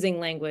ways of using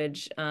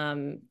language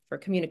for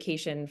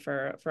communication,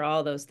 for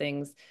all those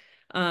things.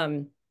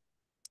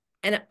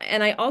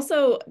 And I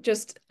also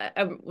just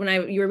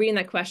when you were reading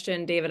that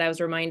question, David, I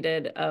was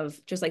reminded of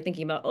just like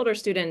thinking about older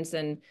students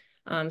and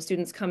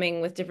students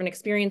coming with different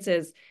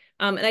experiences.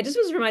 And I just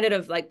was reminded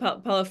of like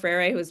Paulo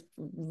Freire, who's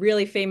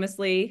really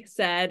famously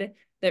said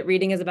that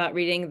reading is about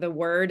reading the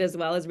word as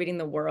well as reading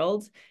the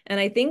world. And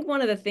I think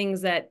one of the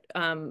things that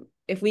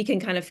if we can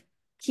kind of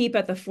keep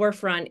at the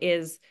forefront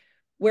is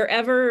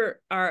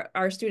wherever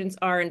our students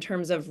are in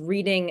terms of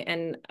reading,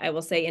 and I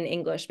will say in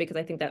English, because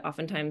I think that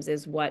oftentimes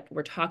is what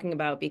we're talking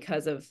about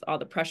because of all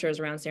the pressures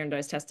around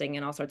standardized testing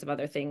and all sorts of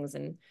other things.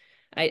 And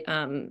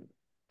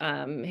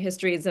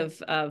histories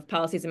of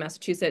policies in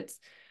Massachusetts.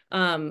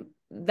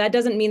 That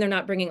doesn't mean they're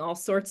not bringing all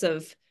sorts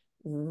of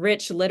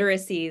rich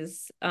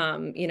literacies,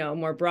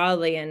 more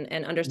broadly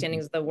and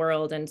understandings of the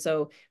world. And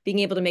so being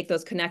able to make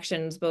those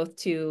connections both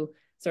to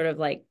sort of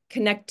like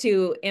connect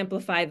to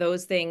amplify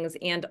those things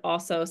and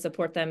also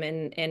support them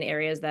in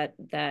areas that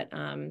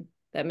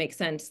make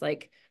sense.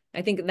 Like,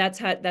 I think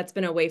that's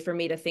been a way for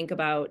me to think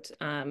about,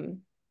 to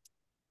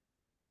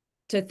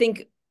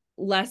think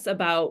less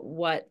about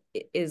what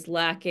is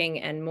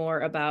lacking and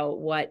more about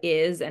what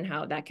is and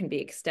how that can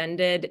be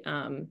extended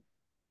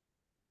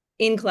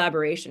in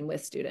collaboration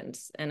with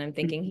students. And I'm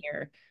thinking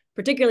here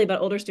particularly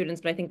about older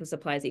students, but I think this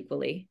applies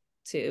equally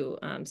to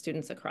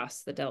students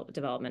across the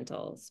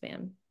developmental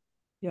span.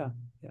 Yeah.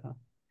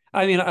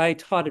 I mean, I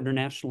taught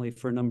internationally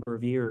for a number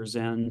of years,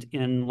 and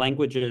in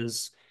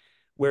languages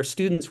where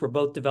students were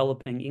both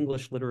developing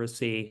English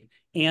literacy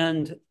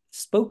and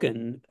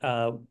spoken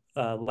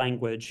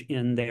language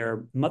in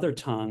their mother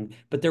tongue,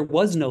 but there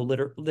was no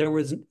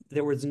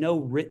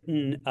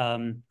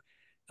written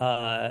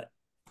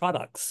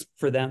products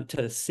for them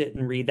to sit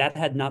and read. That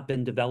had not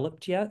been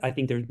developed yet. I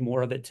think there's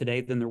more of it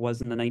today than there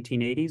was in the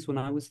 1980s when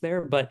I was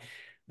there, but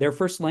their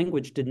first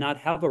language did not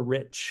have a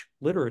rich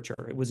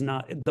literature. It was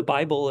not the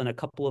Bible, and a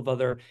couple of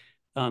other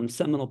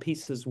seminal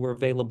pieces were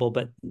available,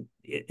 but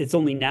it's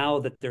only now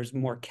that there's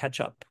more catch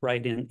up,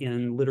 right,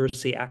 in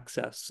literacy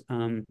access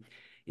in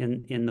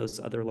those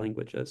other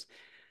languages.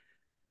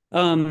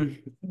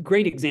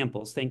 Great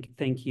examples.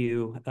 Thank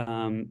you,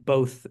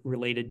 both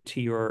related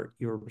to your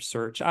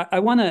research. I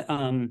want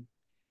to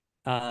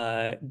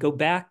go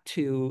back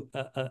to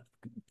a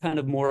kind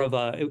of more of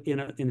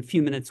in a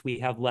few minutes we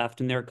have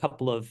left, and there are a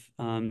couple of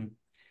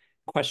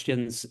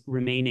questions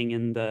remaining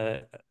in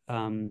the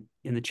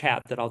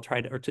chat that I'll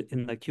try to,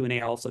 in the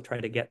Q&A, I'll also try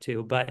to get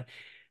to. But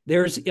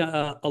there's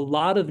a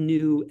lot of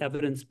new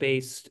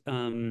evidence-based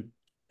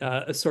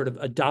sort of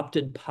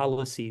adopted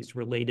policies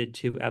related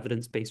to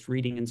evidence-based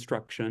reading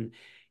instruction.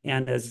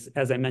 And as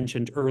I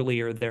mentioned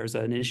earlier, there's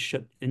an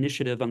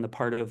initiative on the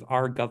part of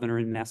our governor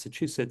in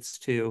Massachusetts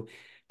to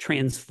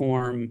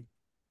transform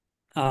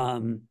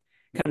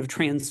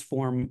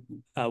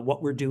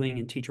what we're doing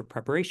in teacher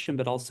preparation,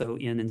 but also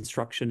in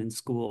instruction in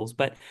schools.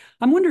 But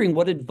I'm wondering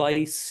what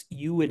advice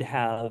you would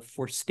have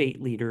for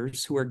state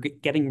leaders who are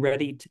getting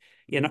ready to,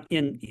 and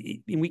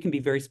we can be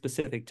very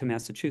specific to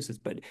Massachusetts,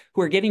 but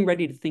who are getting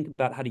ready to think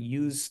about how to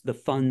use the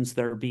funds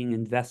that are being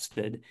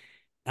invested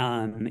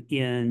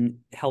in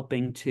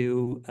helping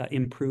to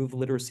improve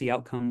literacy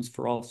outcomes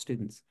for all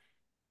students.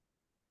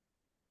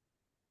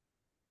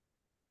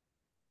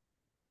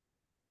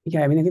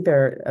 Yeah, I mean, I think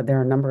there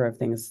are a number of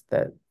things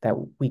that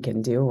we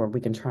can do, or we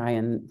can try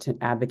and to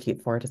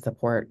advocate for, to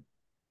support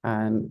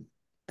the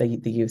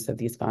use of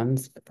these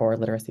funds for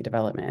literacy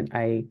development.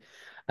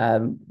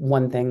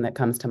 One thing that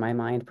comes to my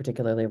mind,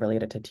 particularly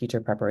related to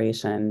teacher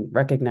preparation,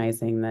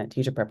 recognizing that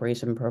teacher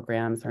preparation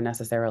programs are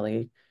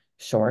necessarily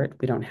short.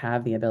 We don't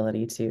have the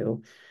ability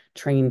to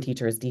train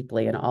teachers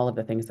deeply in all of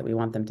the things that we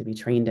want them to be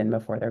trained in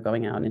before they're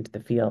going out into the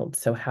field.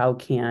 So how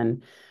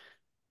can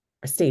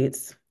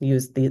states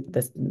use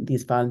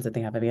these funds that they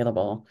have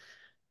available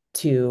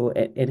to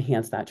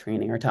enhance that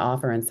training, or to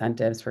offer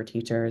incentives for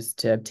teachers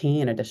to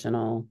obtain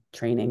additional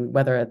training,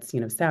 whether it's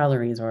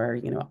salaries or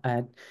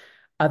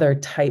other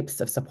types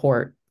of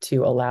support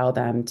to allow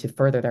them to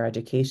further their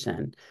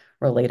education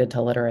related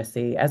to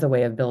literacy as a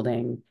way of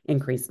building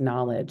increased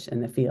knowledge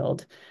in the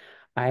field.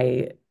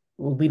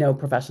 We know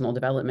professional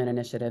development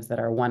initiatives that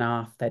are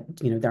one-off, that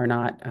they're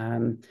not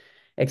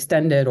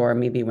extended, or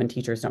maybe when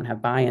teachers don't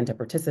have buy-in to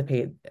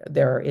participate,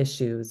 there are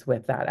issues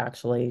with that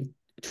actually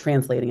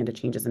translating into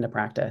changes into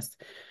practice.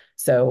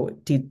 So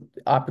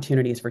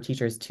opportunities for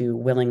teachers to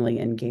willingly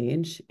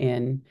engage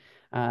in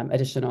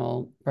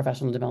additional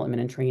professional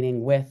development and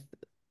training with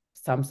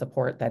some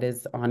support that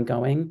is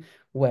ongoing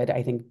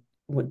I think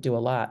would do a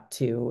lot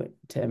to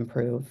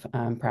improve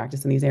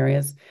practice in these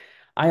areas.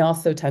 I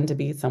also tend to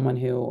be someone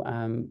who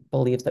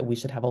believes that we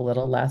should have a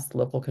little less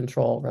local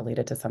control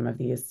related to some of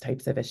these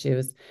types of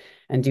issues,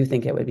 and do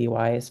think it would be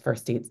wise for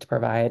states to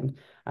provide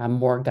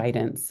more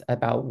guidance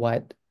about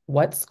what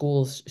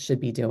schools should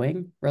be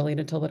doing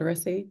related to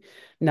literacy,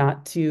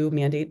 not to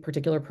mandate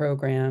particular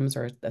programs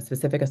or a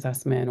specific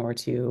assessment, or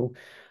to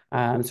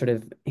sort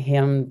of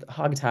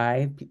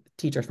hog-tie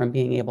teachers from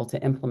being able to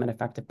implement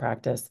effective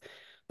practice,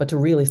 but to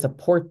really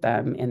support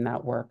them in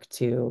that work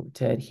to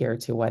adhere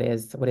to what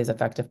is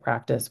effective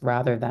practice,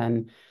 rather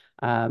than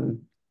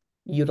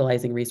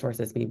utilizing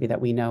resources maybe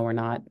that we know are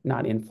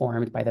not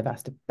informed by the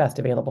best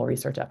available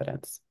research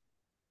evidence.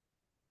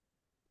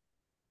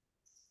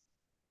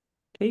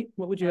 Kate,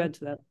 what would you add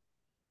to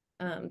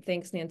that?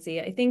 Thanks,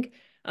 Nancy. I think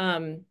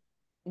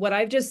what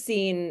I've just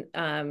seen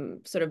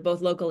sort of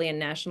both locally and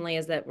nationally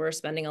is that we're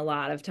spending a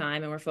lot of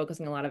time and we're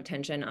focusing a lot of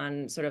attention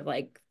on sort of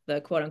like the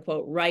quote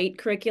unquote right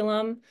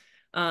curriculum,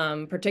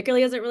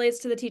 particularly as it relates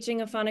to the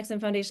teaching of phonics and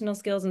foundational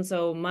skills. And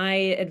so my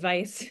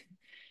advice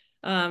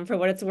for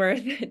what it's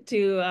worth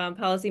to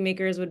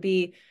policymakers would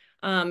be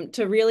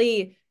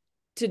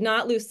to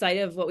not lose sight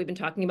of what we've been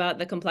talking about,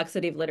 the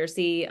complexity of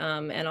literacy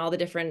and all the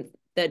different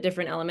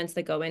elements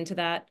that go into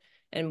that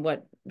and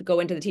what go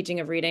into the teaching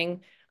of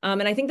reading.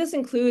 And I think this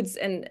includes,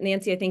 and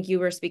Nancy, I think you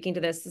were speaking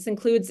to this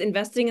includes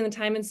investing in the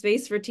time and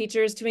space for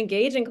teachers to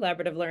engage in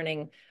collaborative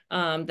learning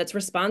that's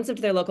responsive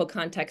to their local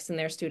context and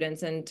their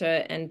students, and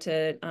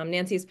to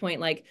Nancy's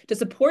point, like to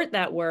support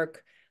that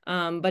work,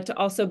 but to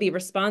also be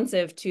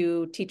responsive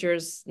to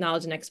teachers'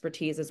 knowledge and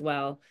expertise as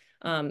well,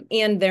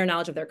 and their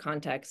knowledge of their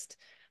context.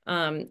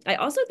 I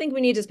also think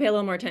we need to pay a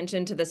little more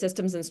attention to the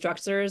systems and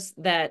structures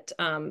that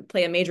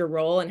play a major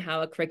role in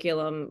how a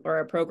curriculum or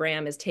a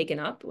program is taken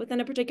up within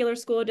a particular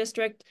school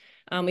district.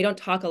 We don't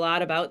talk a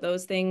lot about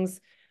those things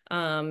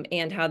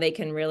and how they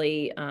can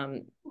really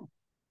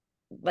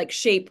like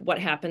shape what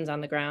happens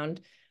on the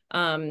ground.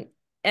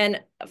 And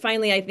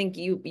finally, I think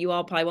you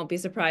all probably won't be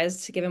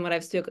surprised given what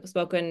I've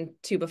spoken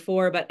to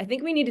before, but I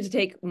think we needed to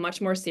take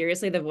much more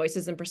seriously the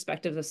voices and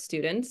perspectives of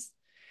students.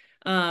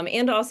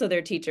 And also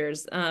their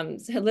teachers,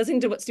 listening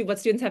to what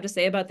students have to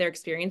say about their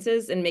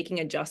experiences and making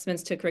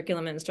adjustments to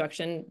curriculum and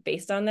instruction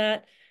based on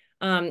that.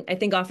 I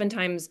think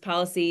oftentimes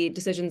policy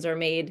decisions are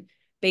made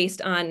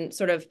based on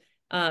sort of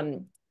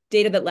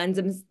data that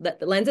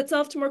lends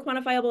itself to more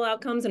quantifiable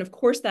outcomes. And of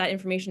course, that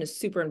information is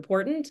super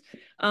important,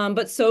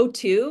 but so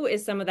too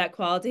is some of that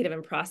qualitative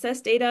and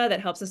process data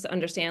that helps us to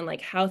understand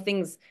like how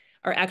things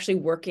are actually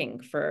working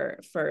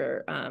for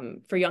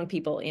young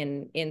people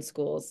in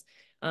schools.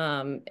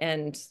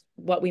 And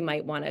what we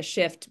might want to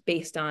shift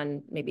based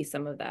on maybe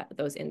some of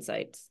those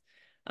insights.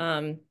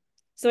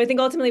 So I think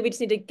ultimately we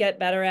just need to get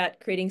better at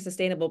creating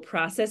sustainable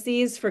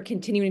processes for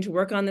continuing to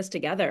work on this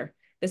together.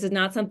 This is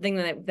not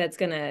something that's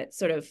going to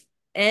sort of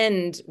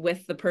end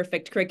with the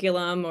perfect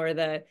curriculum or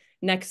the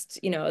next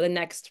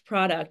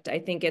product. I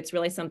think it's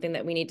really something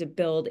that we need to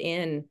build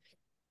in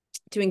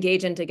to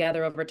engage in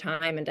together over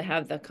time and to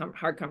have the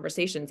hard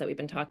conversations that we've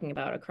been talking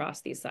about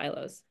across these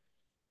silos.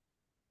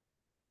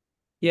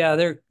 Yeah,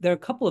 there are a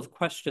couple of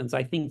questions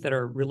I think that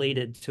are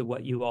related to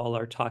what you all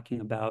are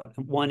talking about.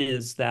 One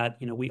is that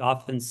we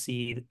often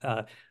see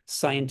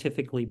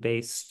scientifically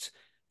based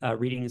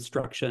reading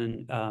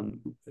instruction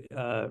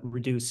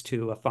reduced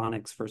to a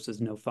phonics versus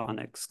no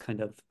phonics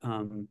kind of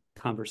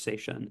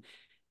conversation.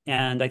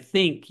 And I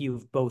think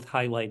you've both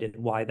highlighted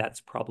why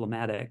that's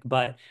problematic.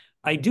 But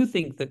I do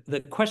think that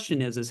the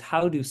question is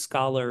how do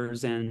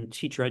scholars and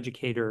teacher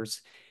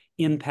educators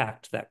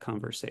impact that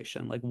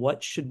conversation? Like,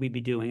 what should we be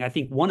doing? I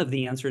think one of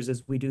the answers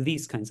is we do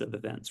these kinds of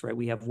events, right?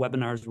 We have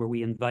webinars where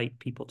we invite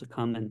people to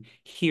come and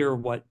hear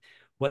what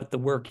the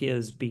work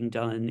is being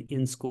done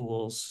in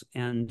schools,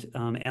 and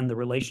the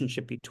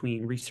relationship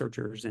between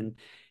researchers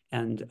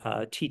and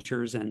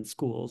teachers and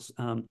schools.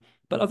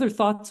 But other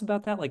thoughts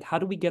about that? Like, how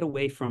do we get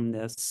away from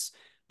this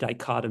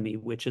dichotomy,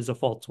 which is a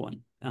false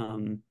one?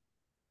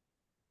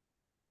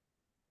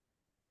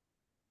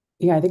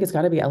 Yeah, I think it's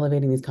got to be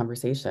elevating these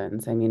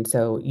conversations. I mean,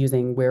 so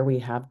using where we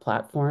have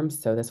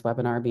platforms, so this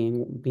webinar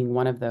being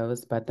one of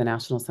those, but the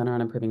National Center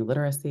on Improving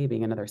Literacy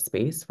being another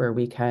space where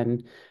we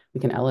can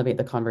elevate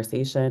the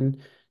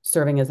conversation,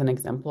 serving as an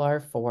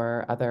exemplar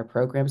for other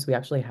programs. We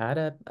actually had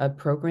a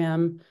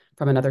program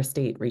from another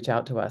state reach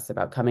out to us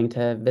about coming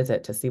to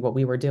visit to see what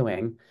we were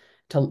doing,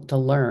 to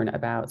learn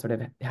about sort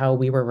of how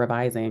we were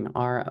revising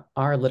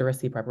our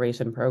literacy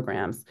preparation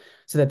programs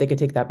so that they could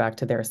take that back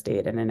to their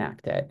state and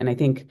enact it. And I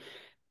think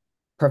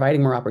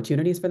providing more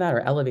opportunities for that, or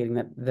elevating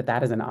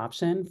that is an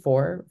option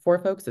for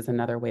folks, is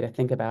another way to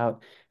think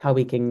about how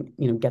we can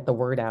get the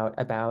word out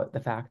about the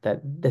fact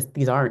that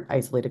these aren't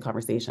isolated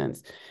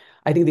conversations.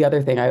 I think the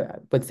other thing I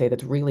would say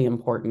that's really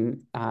important,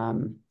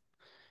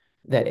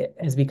 that it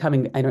is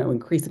becoming, I don't know,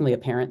 increasingly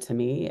apparent to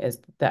me, is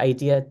the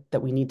idea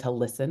that we need to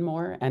listen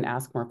more and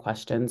ask more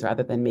questions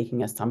rather than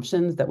making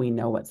assumptions that we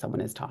know what someone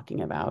is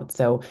talking about.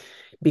 So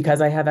because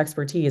I have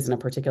expertise in a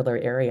particular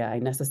area, I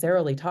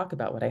necessarily talk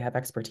about what I have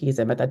expertise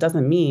in, but that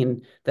doesn't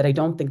mean that I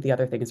don't think the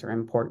other things are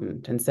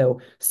important. And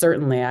so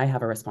certainly I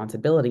have a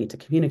responsibility to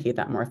communicate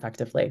that more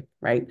effectively,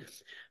 right?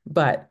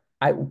 But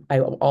I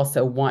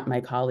also want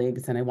my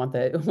colleagues, and I want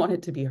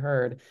it to be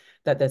heard,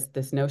 that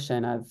this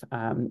notion of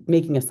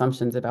making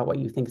assumptions about what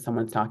you think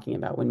someone's talking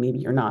about when maybe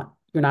you're not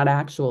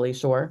actually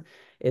sure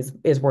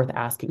is worth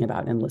asking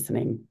about and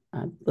listening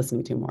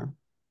to more.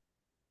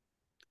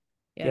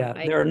 Yeah,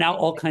 there are now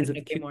all kinds of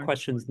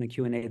questions in the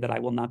Q&A that I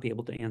will not be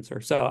able to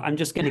answer. So I'm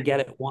just going to get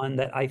at one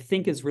that I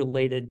think is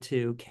related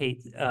to,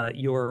 Kate,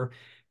 your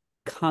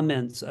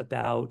comments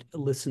about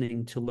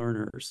listening to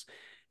learners.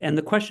 And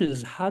the question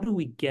is, how do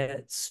we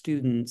get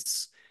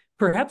students,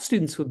 perhaps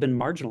students who have been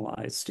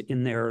marginalized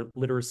in their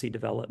literacy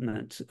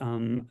development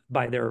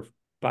by their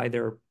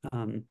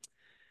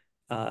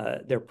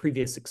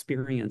previous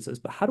experiences,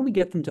 but how do we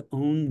get them to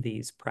own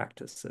these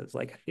practices?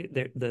 Like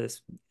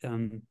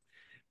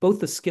both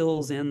the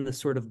skills and the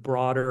sort of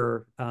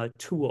broader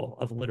tool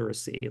of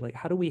literacy. Like,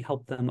 how do we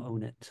help them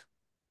own it?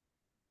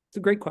 It's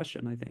a great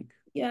question, I think.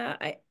 Yeah,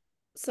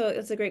 so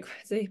it's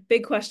a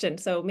big question.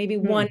 So maybe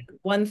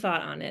one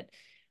thought on it.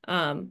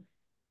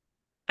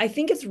 I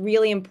think it's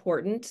really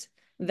important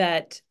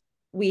that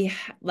when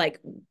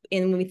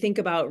we think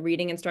about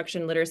reading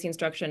instruction, literacy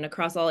instruction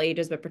across all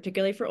ages, but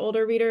particularly for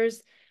older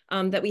readers,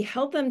 that we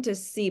help them to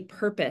see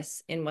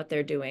purpose in what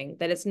they're doing,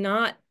 that it's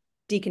not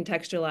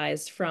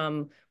decontextualized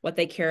from what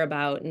they care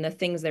about and the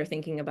things they're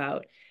thinking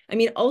about. I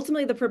mean,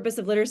 ultimately, the purpose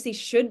of literacy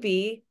should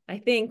be, I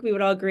think we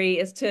would all agree,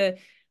 is to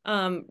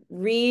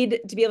read,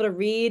 to be able to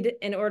read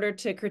in order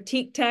to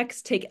critique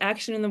text, take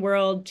action in the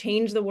world,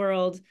 change the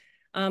world.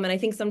 And I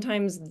think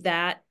sometimes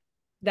that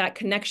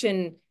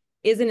connection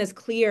isn't as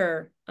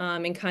clear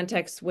in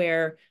contexts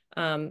where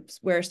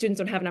students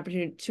don't have an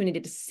opportunity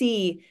to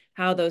see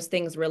how those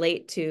things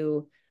relate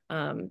to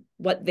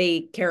what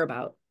they care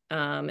about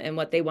and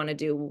what they want to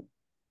do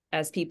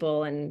as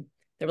people and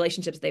the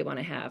relationships they want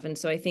to have. And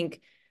so I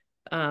think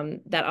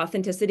that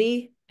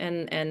authenticity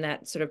and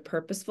that sort of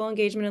purposeful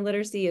engagement in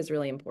literacy is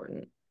really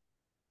important.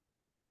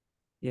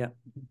 Yeah,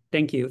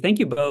 thank you. Thank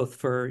you both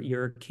for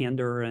your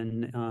candor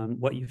and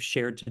what you've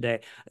shared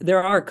today.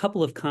 There are a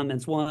couple of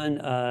comments.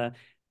 One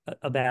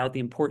about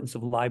the importance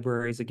of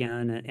libraries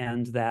again,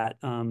 and that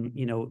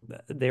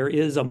there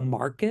is a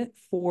market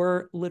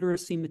for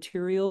literacy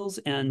materials,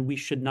 and we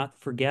should not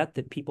forget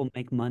that people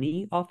make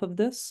money off of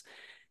this,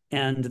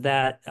 and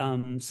that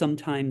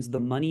sometimes the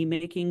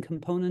money-making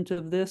component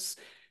of this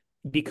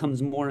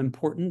becomes more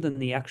important than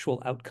the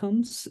actual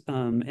outcomes,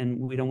 and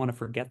we don't want to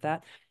forget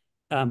that.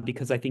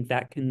 Because I think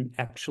that can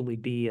actually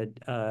be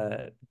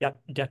a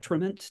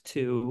detriment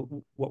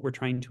to what we're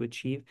trying to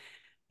achieve.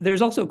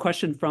 There's also a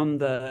question from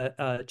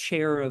the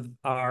chair of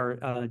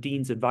our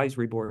Dean's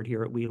Advisory Board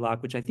here at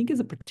Wheelock, which I think is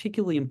a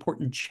particularly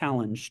important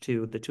challenge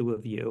to the two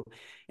of you.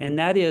 And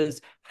that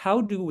is, how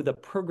do the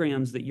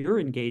programs that you're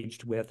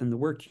engaged with and the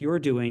work you're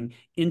doing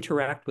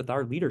interact with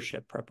our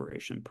leadership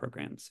preparation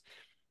programs?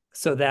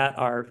 So that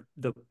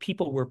the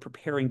people we're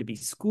preparing to be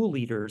school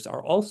leaders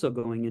are also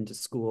going into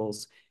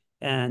schools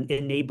and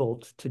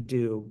enabled to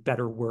do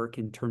better work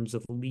in terms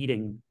of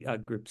leading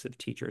groups of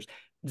teachers.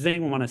 Does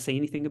anyone want to say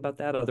anything about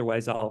that?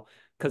 Otherwise,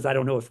 because I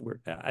don't know if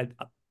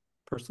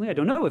personally, I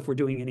don't know if we're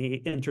doing any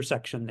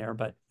intersection there,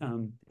 but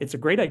it's a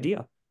great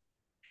idea.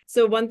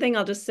 So one thing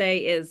I'll just say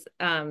is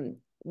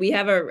we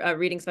have a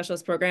reading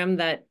specialist program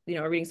that,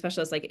 a reading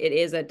specialist, like it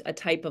is a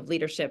type of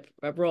leadership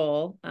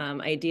role,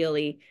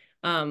 ideally.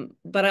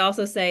 But I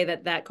also say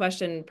that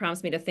question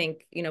prompts me to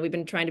think, we've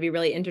been trying to be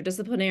really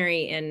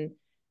interdisciplinary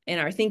in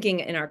our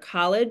thinking in our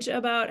college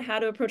about how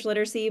to approach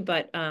literacy,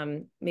 but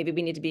maybe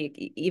we need to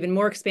be even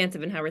more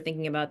expansive in how we're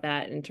thinking about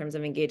that in terms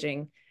of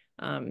engaging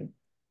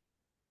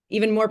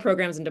even more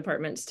programs and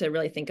departments to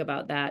really think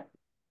about that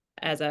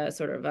as a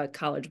sort of a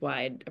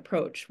college-wide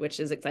approach, which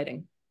is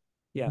exciting.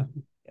 Yeah.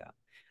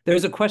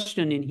 There's a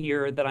question in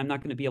here that I'm not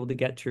going to be able to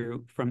get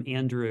to from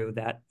Andrew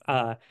that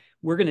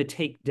we're going to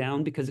take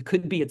down because it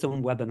could be its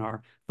own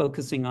webinar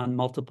focusing on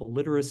multiple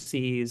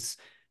literacies,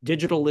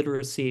 digital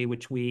literacy,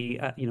 which we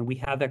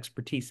have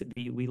expertise at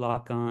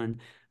Wheelock on.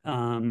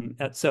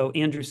 So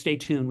Andrew, stay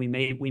tuned. We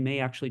may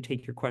actually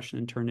take your question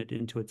and turn it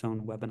into its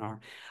own webinar.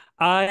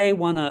 I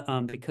want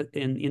to, because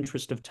in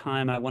interest of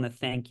time, I want to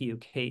thank you,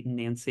 Kate and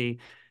Nancy,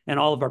 and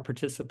all of our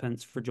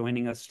participants for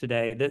joining us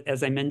today.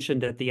 As I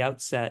mentioned at the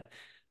outset,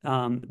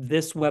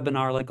 this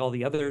webinar, like all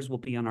the others, will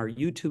be on our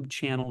YouTube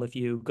channel. If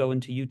you go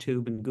into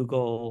YouTube and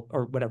Google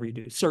or whatever you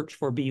do, search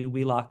for BU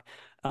Wheelock.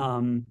 We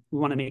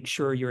want to make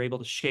sure you're able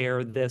to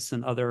share this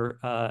and other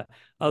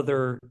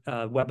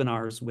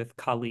webinars with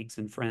colleagues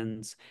and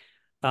friends.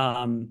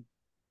 I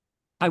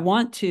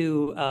want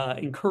to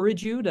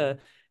encourage you to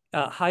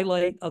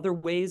highlight other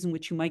ways in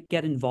which you might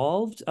get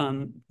involved.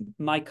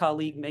 My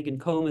colleague Megan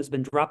Combe has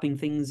been dropping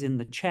things in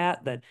the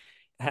chat that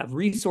have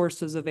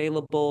resources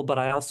available, but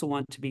I also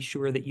want to be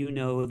sure that you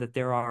know that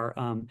there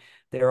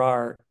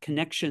are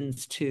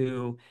connections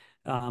to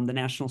the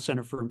National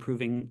Center for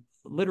Improving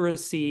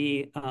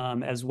Literacy,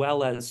 as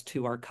well as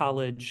to our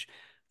college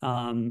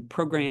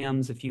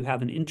programs. If you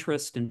have an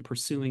interest in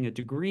pursuing a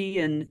degree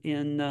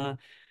in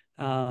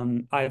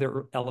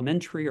either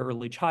elementary or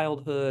early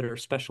childhood or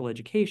special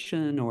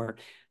education or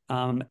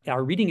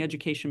our reading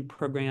education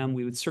program,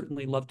 we would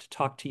certainly love to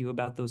talk to you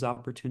about those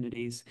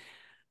opportunities.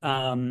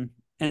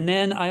 And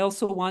then I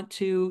also want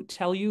to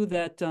tell you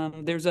that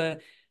there's a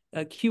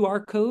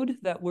QR code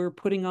that we're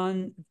putting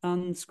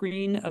on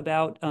screen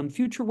about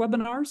future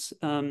webinars.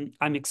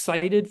 I'm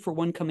excited for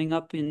one coming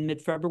up in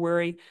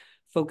mid-February,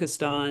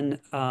 focused on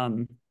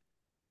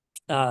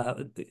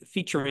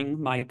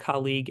featuring my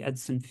colleague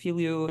Edson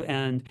Filiu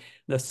and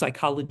the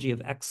psychology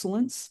of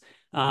excellence.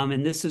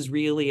 And this is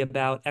really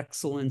about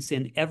excellence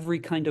in every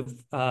kind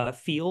of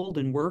field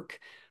and work.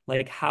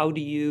 Like, how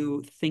do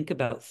you think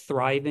about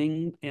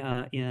thriving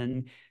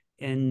in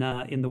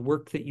the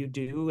work that you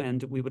do?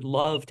 And we would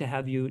love to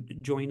have you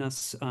join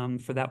us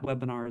for that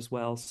webinar as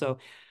well. So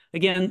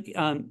again,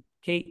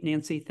 Kate,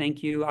 Nancy,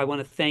 thank you. I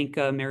want to thank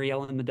Mary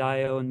Ellen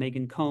Medallo and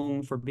Megan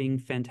Combe for being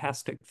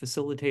fantastic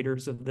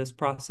facilitators of this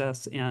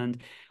process,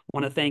 and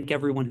want to thank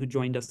everyone who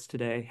joined us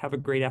today. Have a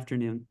great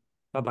afternoon.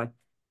 Bye-bye.